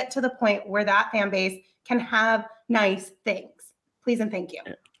to get to the point where that fan base can have nice things. Please and thank you.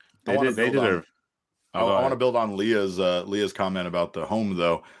 They deserve. I want to build on Leah's comment about the home,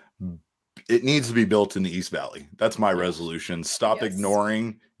 though. It needs to be built in the East Valley. That's my resolution. Stop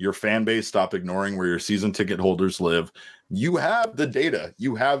ignoring your fan base. Stop ignoring where your season ticket holders live. You have the data.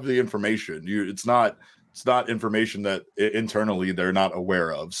 You have the information. It's not information that internally they're not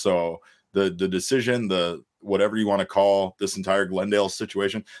aware of. So the decision, whatever you want to call this entire Glendale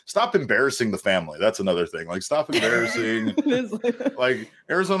situation, stop embarrassing the family. That's another thing. Like, stop embarrassing. Like,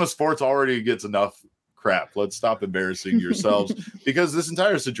 Arizona sports already gets enough crap. Let's stop embarrassing yourselves, because this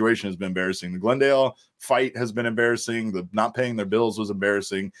entire situation has been embarrassing. The Glendale fight has been embarrassing. The not paying their bills was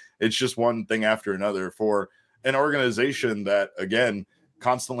embarrassing. It's just one thing after another for an organization that, again,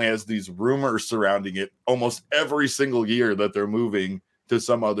 constantly has these rumors surrounding it almost every single year that they're moving to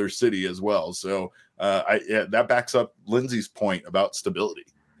some other city as well. So that backs up Lindsay's point about stability.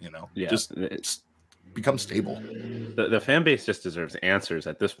 Just become stable. The fan base just deserves answers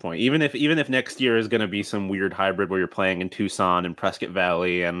at this point. Even if next year is going to be some weird hybrid where you're playing in Tucson and Prescott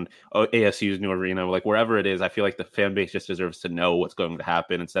Valley and ASU's new arena, like wherever it is, I feel like the fan base just deserves to know what's going to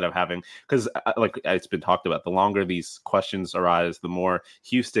happen instead of having, because like it's been talked about, the longer these questions arise, the more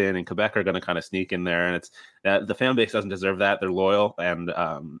Houston and Quebec are going to kind of sneak in there, and it's the fan base doesn't deserve that. They're loyal, and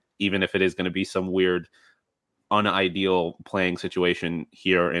even if it is going to be some weird unideal playing situation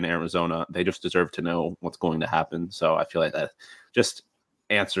here in Arizona, they just deserve to know what's going to happen. So I feel like that just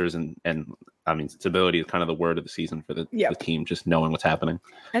answers and I mean, stability is kind of the word of the season for the team, just knowing what's happening.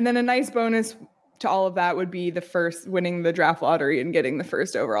 And then a nice bonus to all of that would be the first winning the draft lottery and getting the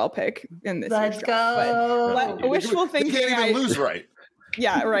first overall pick in this year's draft. But wishful thinking. You can't even lose right.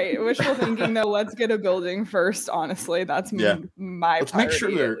 Yeah, right. Wishful thinking, though. Let's get a building first. Honestly, that's my. Let's make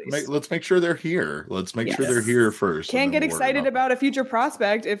sure let's make sure they're here. Let's make sure they're here first. Can't get excited about a future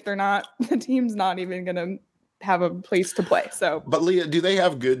prospect if they're not. The team's not even gonna have a place to play. So, but Leah, do they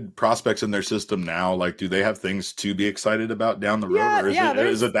have good prospects in their system now? Like, do they have things to be excited about down the road, or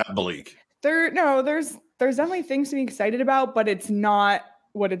is it that bleak? There's definitely things to be excited about, but it's not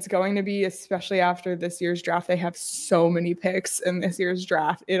what it's going to be, especially after this year's draft. They have so many picks in this year's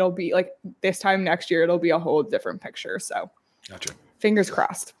draft. It'll be like this time next year, it'll be a whole different picture. So gotcha. Fingers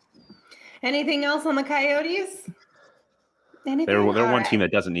crossed. Anything else on the Coyotes? They're one team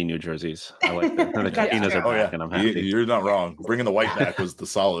that doesn't need new jerseys. I like that. And the Catinas are back, and I'm happy. You're not wrong. Bringing the white back was the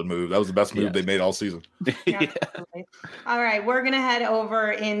solid move. That was the best move they made all season. All right, we're going to head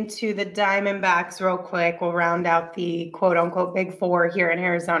over into the Diamondbacks real quick. We'll round out the quote-unquote Big Four here in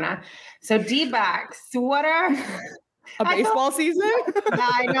Arizona. So D-backs, what are... A baseball season?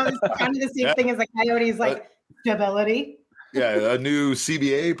 I know this is kind of the same thing as the Coyotes, like stability. Yeah, a new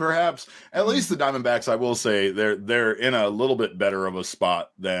CBA perhaps. At least the Diamondbacks, I will say, they're in a little bit better of a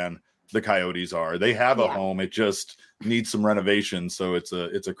spot than the Coyotes are. They have a home; it just needs some renovation, so it's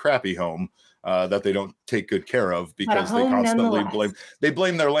a crappy home. that they don't take good care of because they constantly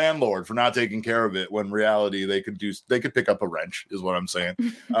blame their landlord for not taking care of it, when in reality they could pick up a wrench, is what I'm saying.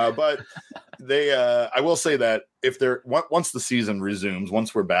 But I will say that if once the season resumes,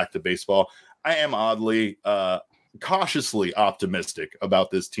 once we're back to baseball, I am oddly cautiously optimistic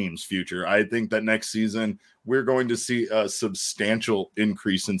about this team's future. I think that next season we're going to see a substantial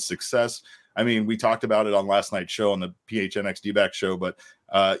increase in success. I mean, we talked about it on last night's show, on the PHNX D-back show, but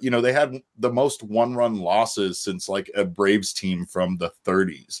they had the most one-run losses since like a Braves team from the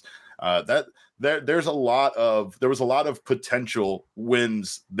 30s. There was a lot of potential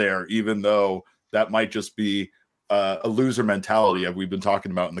wins there, even though that might just be a loser mentality, as we've been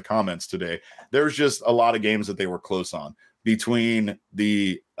talking about in the comments today. There's just a lot of games that they were close on. Between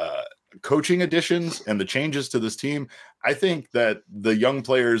the coaching additions and the changes to this team, I think that the young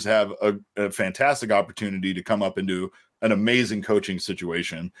players have a fantastic opportunity to come up into an amazing coaching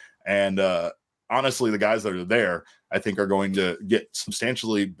situation. And honestly, the guys that are there, I think, are going to get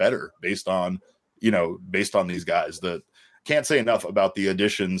substantially better based on these guys. That can't say enough about the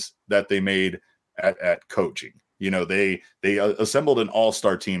additions that they made at coaching. They assembled an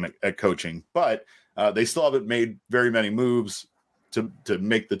all-star team at coaching, but they still haven't made very many moves to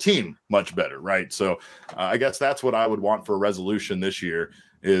make the team much better, right? So I guess that's what I would want for a resolution this year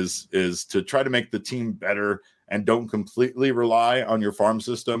is to try to make the team better and don't completely rely on your farm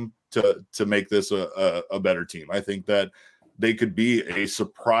system to make this a better team. I think that they could be a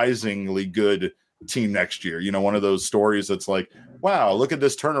surprisingly good team next year. One of those stories that's like, wow, look at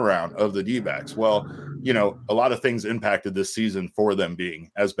this turnaround of the D-backs. Well, a lot of things impacted this season for them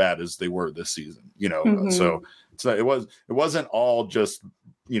being as bad as they were this season, So it wasn't all just,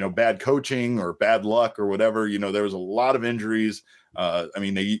 bad coaching or bad luck or whatever. There was a lot of injuries.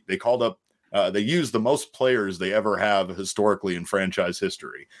 They called up, they used the most players they ever have historically in franchise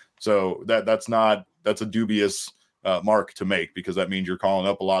history. So that's a dubious mark to make, because that means you're calling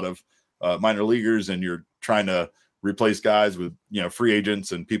up a lot of minor leaguers and you're trying to replace guys with, free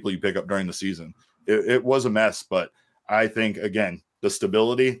agents and people you pick up during the season. It was a mess, but I think, again, the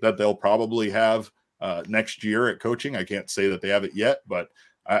stability that they'll probably have next year at coaching, I can't say that they have it yet, but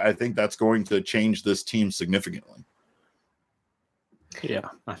I think that's going to change this team significantly. Yeah.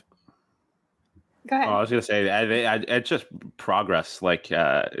 Go ahead. I was going to say, it's just progress,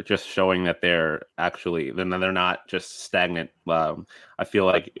 just showing that they're not just stagnant. I feel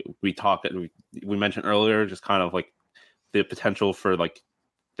like we mentioned earlier, just kind of like the potential for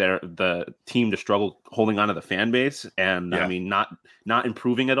the team to struggle holding on to the fan base. And I mean, not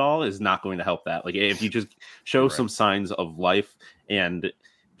improving at all is not going to help that. Like, if you just show some signs of life and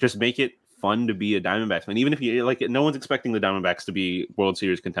just make it fun to be a Diamondbacks fan, even if you no one's expecting the Diamondbacks to be World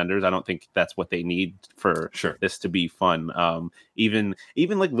Series contenders. I don't think that's what they need for this to be fun. Even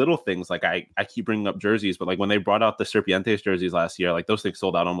like little things, like I keep bringing up jerseys, but like when they brought out the Serpientes jerseys last year, like those things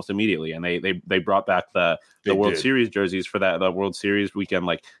sold out almost immediately, and they brought back the World Series jerseys for the World Series weekend.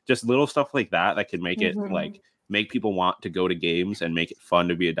 Like, just little stuff like that can make it make people want to go to games and make it fun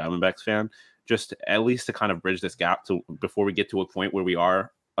to be a Diamondbacks fan, just at least to kind of bridge this gap to before we get to a point where we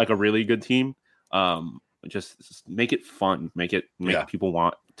are like a really good team. Just make it fun, make people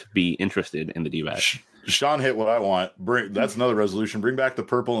want to be interested in the D-backs. Sean hit what I want. That's another resolution. Bring back the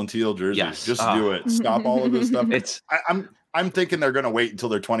purple and teal jerseys. Yes. Just do it. Stop all of this stuff. I'm thinking they're going to wait until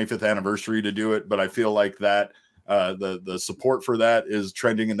their 25th anniversary to do it, but I feel like that the support for that is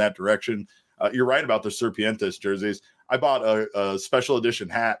trending in that direction. You're right about the Serpientes jerseys. I bought a special edition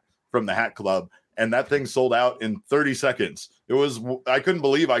hat from the Hat Club, and that thing sold out in 30 seconds. I couldn't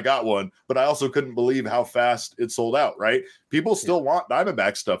believe I got one, but I also couldn't believe how fast it sold out, right? People still want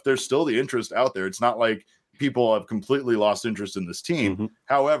Diamondback stuff. There's still the interest out there. It's not like people have completely lost interest in this team. Mm-hmm.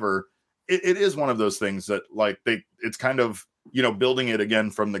 However, it is one of those things that it's kind of, building it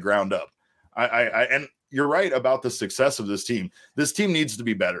again from the ground up. And you're right about the success of this team. This team needs to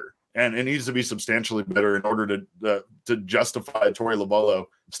be better, and it needs to be substantially better in order to justify Torey Lovullo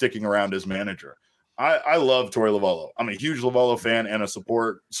sticking around as manager. I love Torey Lovullo. I'm a huge Lovullo fan and a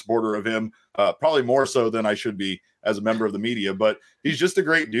supporter of him, probably more so than I should be as a member of the media. But he's just a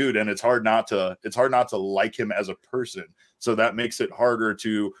great dude, and it's hard not to like him as a person. So that makes it harder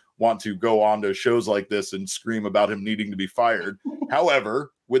to want to go on to shows like this and scream about him needing to be fired.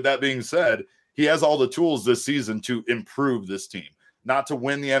 However, with that being said, he has all the tools this season to improve this team. Not to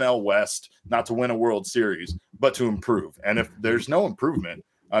win the NL West, not to win a World Series, but to improve. And if there's no improvement,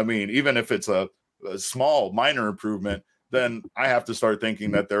 I mean, even if it's a small, minor improvement, then I have to start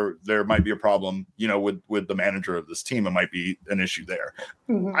thinking that there might be a problem, with the manager of this team. It might be an issue there.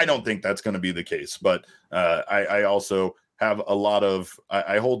 Mm-hmm. I don't think that's going to be the case, but I also have a lot of.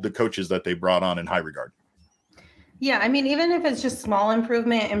 I hold the coaches that they brought on in high regard. Yeah, I mean, even if it's just small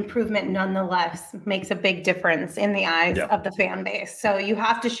improvement nonetheless makes a big difference in the eyes of the fan base. So you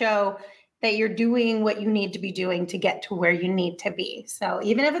have to show that you're doing what you need to be doing to get to where you need to be. So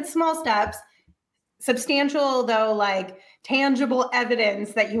even if it's small steps, substantial though, like tangible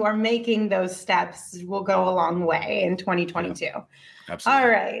evidence that you are making those steps will go a long way in 2022. Yeah, absolutely. All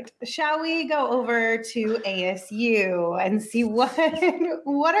right. Shall we go over to ASU and see what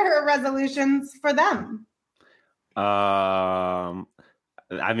are her resolutions for them? I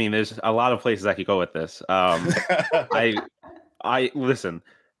mean, there's a lot of places I could go with this. I listen.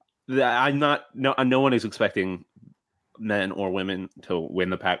 No one is expecting men or women to win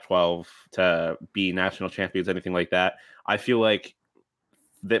the Pac-12, to be national champions, anything like that. I feel like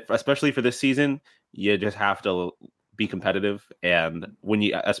that, especially for this season, you just have to be competitive, and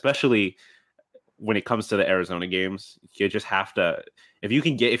especially when it comes to the Arizona games, you just have to. If you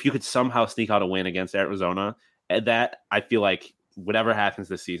could somehow sneak out a win against Arizona. That I feel like whatever happens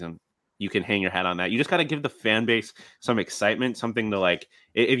this season, you can hang your hat on that. You just got to give the fan base some excitement, something to like.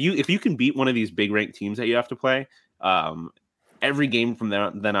 If you can beat one of these big ranked teams that you have to play, every game from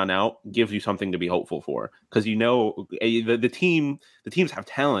then on out gives you something to be hopeful for, because the teams have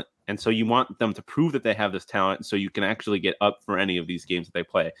talent, and so you want them to prove that they have this talent, so you can actually get up for any of these games that they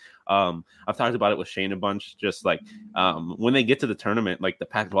play. I've talked about it with Shane a bunch, just like when they get to the tournament, like the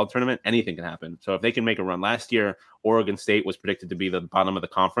Pac-12 tournament, anything can happen. So if they can make a run, last year Oregon State was predicted to be the bottom of the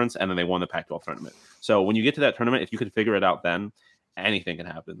conference, and then they won the Pac-12 tournament. So when you get to that tournament, if you could figure it out, then anything can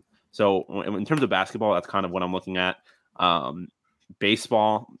happen. So in terms of basketball, that's kind of what I'm looking at.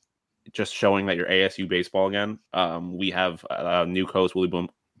 Baseball, just showing that you're ASU baseball again. We have a new coach, Willie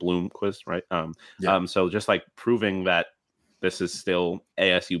Bloomquist, right? So just like proving that this is still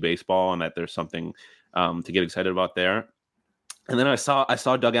ASU baseball and that there's something to get excited about there. And then I saw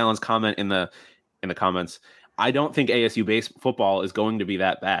Doug Allen's comment in the comments. I don't think ASU football is going to be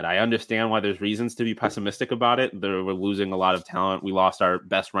that bad. I understand why there's reasons to be pessimistic about it. We're losing a lot of talent. We lost our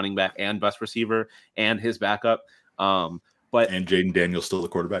best running back and best receiver and his backup. And Jaden Daniels still the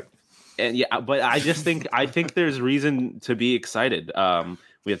quarterback. And but I think there's reason to be excited.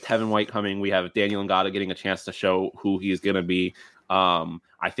 We have Tevin White coming. We have Daniel Ngata getting a chance to show who he's going to be.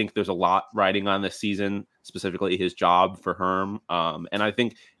 I think there's a lot riding on this season, specifically his job for Herm. And I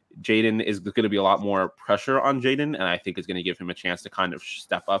think Jaden is going to be a lot more pressure on Jaden, and I think it's going to give him a chance to kind of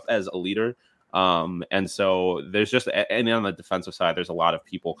step up as a leader. And so there's and on the defensive side, there's a lot of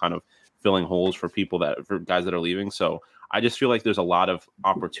people kind of filling holes for guys that are leaving. So I just feel like there's a lot of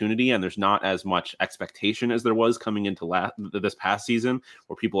opportunity, and there's not as much expectation as there was coming into this past season,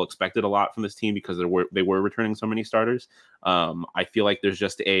 where people expected a lot from this team because they were returning so many starters. I feel like there's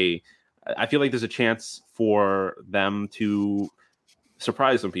a chance for them to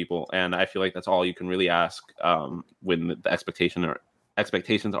surprise some people, and I feel like that's all you can really ask when the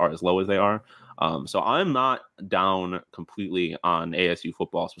expectations are as low as they are. So I'm not down completely on ASU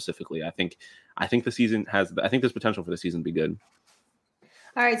football specifically. I think the season there's potential for the season to be good.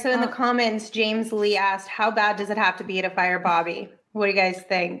 All right. So in the comments, James Lee asked, how bad does it have to be to fire Bobby? What do you guys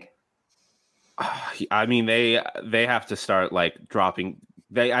think? I mean, they have to start like dropping.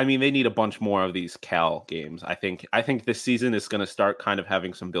 They need a bunch more of these Cal games. I think this season is going to start kind of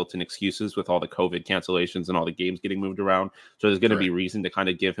having some built-in excuses with all the COVID cancellations and all the games getting moved around. So there's going to be reason to kind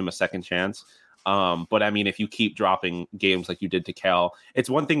of give him a second chance. But I mean, if you keep dropping games like you did to Cal, it's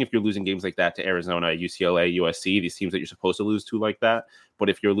one thing if you're losing games like that to Arizona, UCLA, USC, these teams that you're supposed to lose to like that. But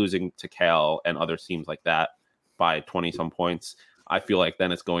if you're losing to Cal and other teams like that by 20 some points, I feel like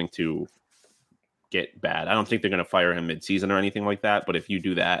then it's going to get bad. I don't think they're going to fire him mid-season or anything like that. But if you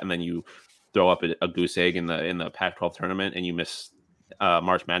do that and then you throw up a goose egg in the Pac-12 tournament and you miss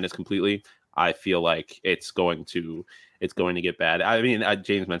March Madness completely, I feel like it's going to get bad. I mean,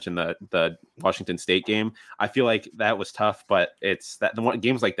 James mentioned the Washington State game. I feel like that was tough, but it's that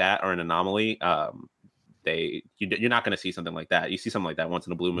games like that are an anomaly. You're not going to see something like that. You see something like that once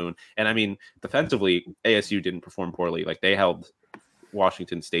in a blue moon. And I mean, defensively, ASU didn't perform poorly. Like they held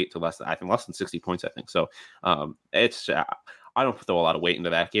Washington State to less than 60 points, I think. So it's I don't throw a lot of weight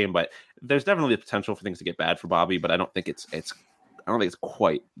into that game, but there's definitely the potential for things to get bad for Bobby, but I don't think it's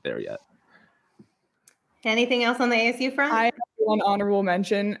quite there yet. Anything else on the ASU front? I have one honorable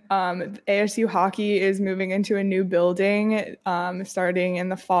mention. ASU hockey is moving into a new building starting in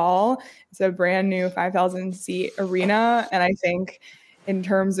the fall. It's a brand new 5,000 seat arena. And I think in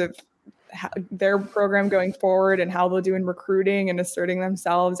terms of their program going forward and how they'll do in recruiting and asserting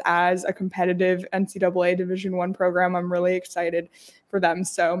themselves as a competitive NCAA Division I program, I'm really excited for them.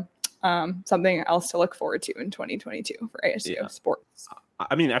 So something else to look forward to in 2022 for ASU sports.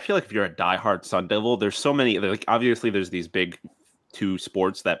 I mean, I feel like if you're a diehard Sun Devil, there's so many, like, obviously there's these big two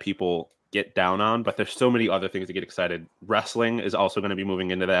sports that people get down on, but there's so many other things to get excited. Wrestling is also going to be moving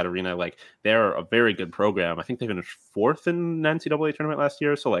into that arena. Like, they're a very good program. I think they finished 4th in the NCAA tournament last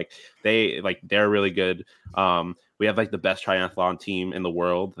year. So they're really good. We have like the best triathlon team in the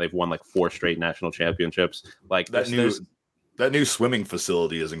world. They've won like 4 straight national championships. Like that new swimming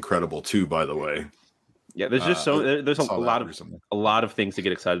facility is incredible too, by the way. Yeah, there's just there's a lot of things to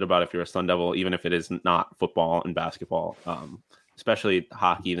get excited about if you're a Sun Devil, even if it is not football and basketball, especially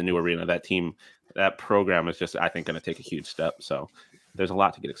hockey, the new arena. That program is just, I think, going to take a huge step. So there's a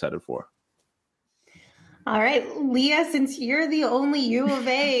lot to get excited for. All right, Leah, since you're the only U of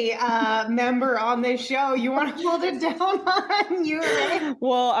A member on this show, you want to hold it down on U of A?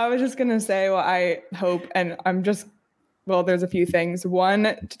 Well, I was just going to say, I hope, and there's a few things.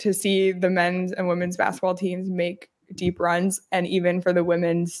 One, to see the men's and women's basketball teams make deep runs, and even for the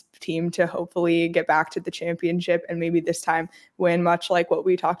women's team to hopefully get back to the championship and maybe this time win, much like what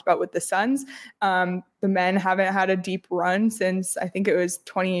we talked about with the Suns. The men haven't had a deep run since I think it was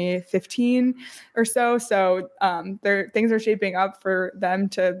 2015 or so. So things are shaping up for them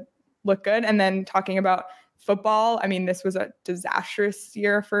to look good. And then talking about football, I mean, this was a disastrous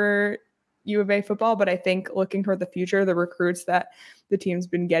year for U of A football, but I think looking toward the future, the recruits that the team's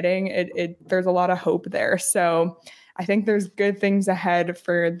been getting, there's a lot of hope there. So I think there's good things ahead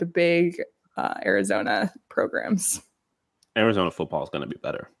for the big Arizona programs. Arizona football is going to be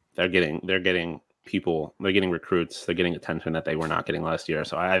better. They're getting people, they're getting recruits, they're getting attention that they were not getting last year.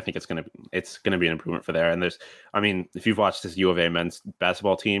 So I think it's going to be an improvement for there. And if you've watched this U of A men's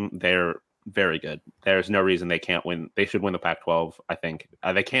basketball team, they're very good. There's no reason they can't win. They should win the Pac-12. I think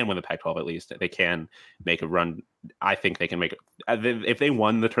they can win the Pac-12 at least. They can make a run. I think they can make it. If they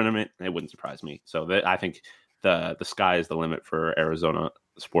won the tournament, it wouldn't surprise me. So I think the sky is the limit for Arizona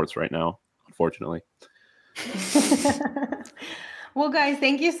sports right now, unfortunately. Well, guys,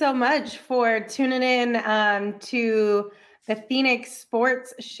 thank you so much for tuning in to the Phoenix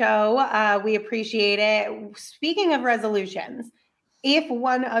Sports Show. We appreciate it. Speaking of resolutions, if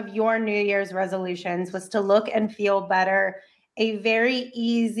one of your New Year's resolutions was to look and feel better, a very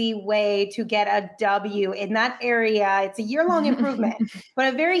easy way to get a W in that area, it's a year-long improvement,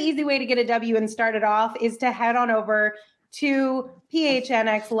 but a very easy way to get a W and start it off is to head on over to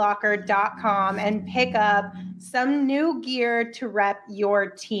phnxlocker.com and pick up some new gear to rep your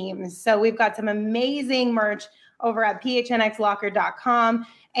team. So we've got some amazing merch over at phnxlocker.com.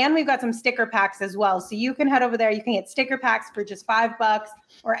 And we've got some sticker packs as well. So you can head over there. You can get sticker packs for just $5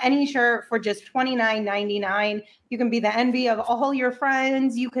 or any shirt for just $29.99. You can be the envy of all your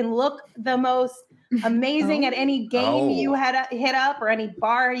friends. You can look the most amazing at any game you hit up or any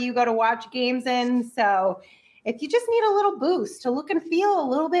bar you go to watch games in. So if you just need a little boost to look and feel a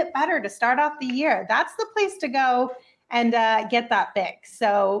little bit better to start off the year, that's the place to go and get that fix.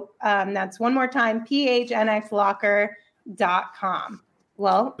 So that's one more time, phnxlocker.com.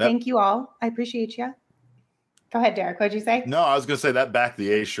 Well, thank you all. I appreciate you. Go ahead, Derek. What'd you say? No, I was going to say that Back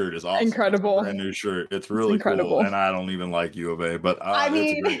the A shirt is awesome. Incredible. It's a brand new shirt. It's really cool. And I don't even like U of A, but it's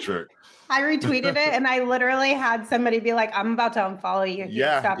a great shirt. I retweeted it and I literally had somebody be like, I'm about to unfollow you.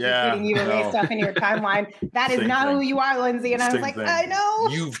 Stop retweeting U of A stuff in your timeline. That is not who you are, Lindsay. And I was like, I know.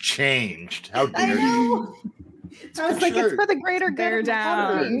 You've changed. How dare you? I was like, it's for the greater good.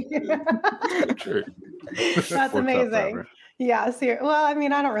 Down. That's amazing. Yeah. So, well, I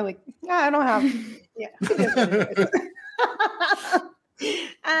mean, I don't have. Yeah.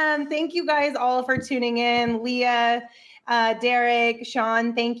 Thank you guys all for tuning in. Leah, Derek,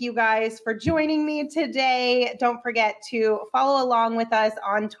 Sean, thank you guys for joining me today. Don't forget to follow along with us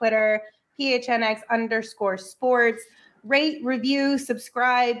on Twitter, PHNX_sports. Rate, review,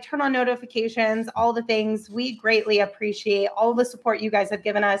 subscribe, turn on notifications, all the things. We greatly appreciate all the support you guys have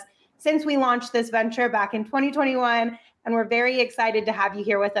given us since we launched this venture back in 2021. And we're very excited to have you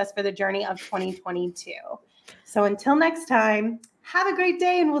here with us for the journey of 2022. So until next time, have a great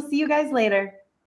day and we'll see you guys later.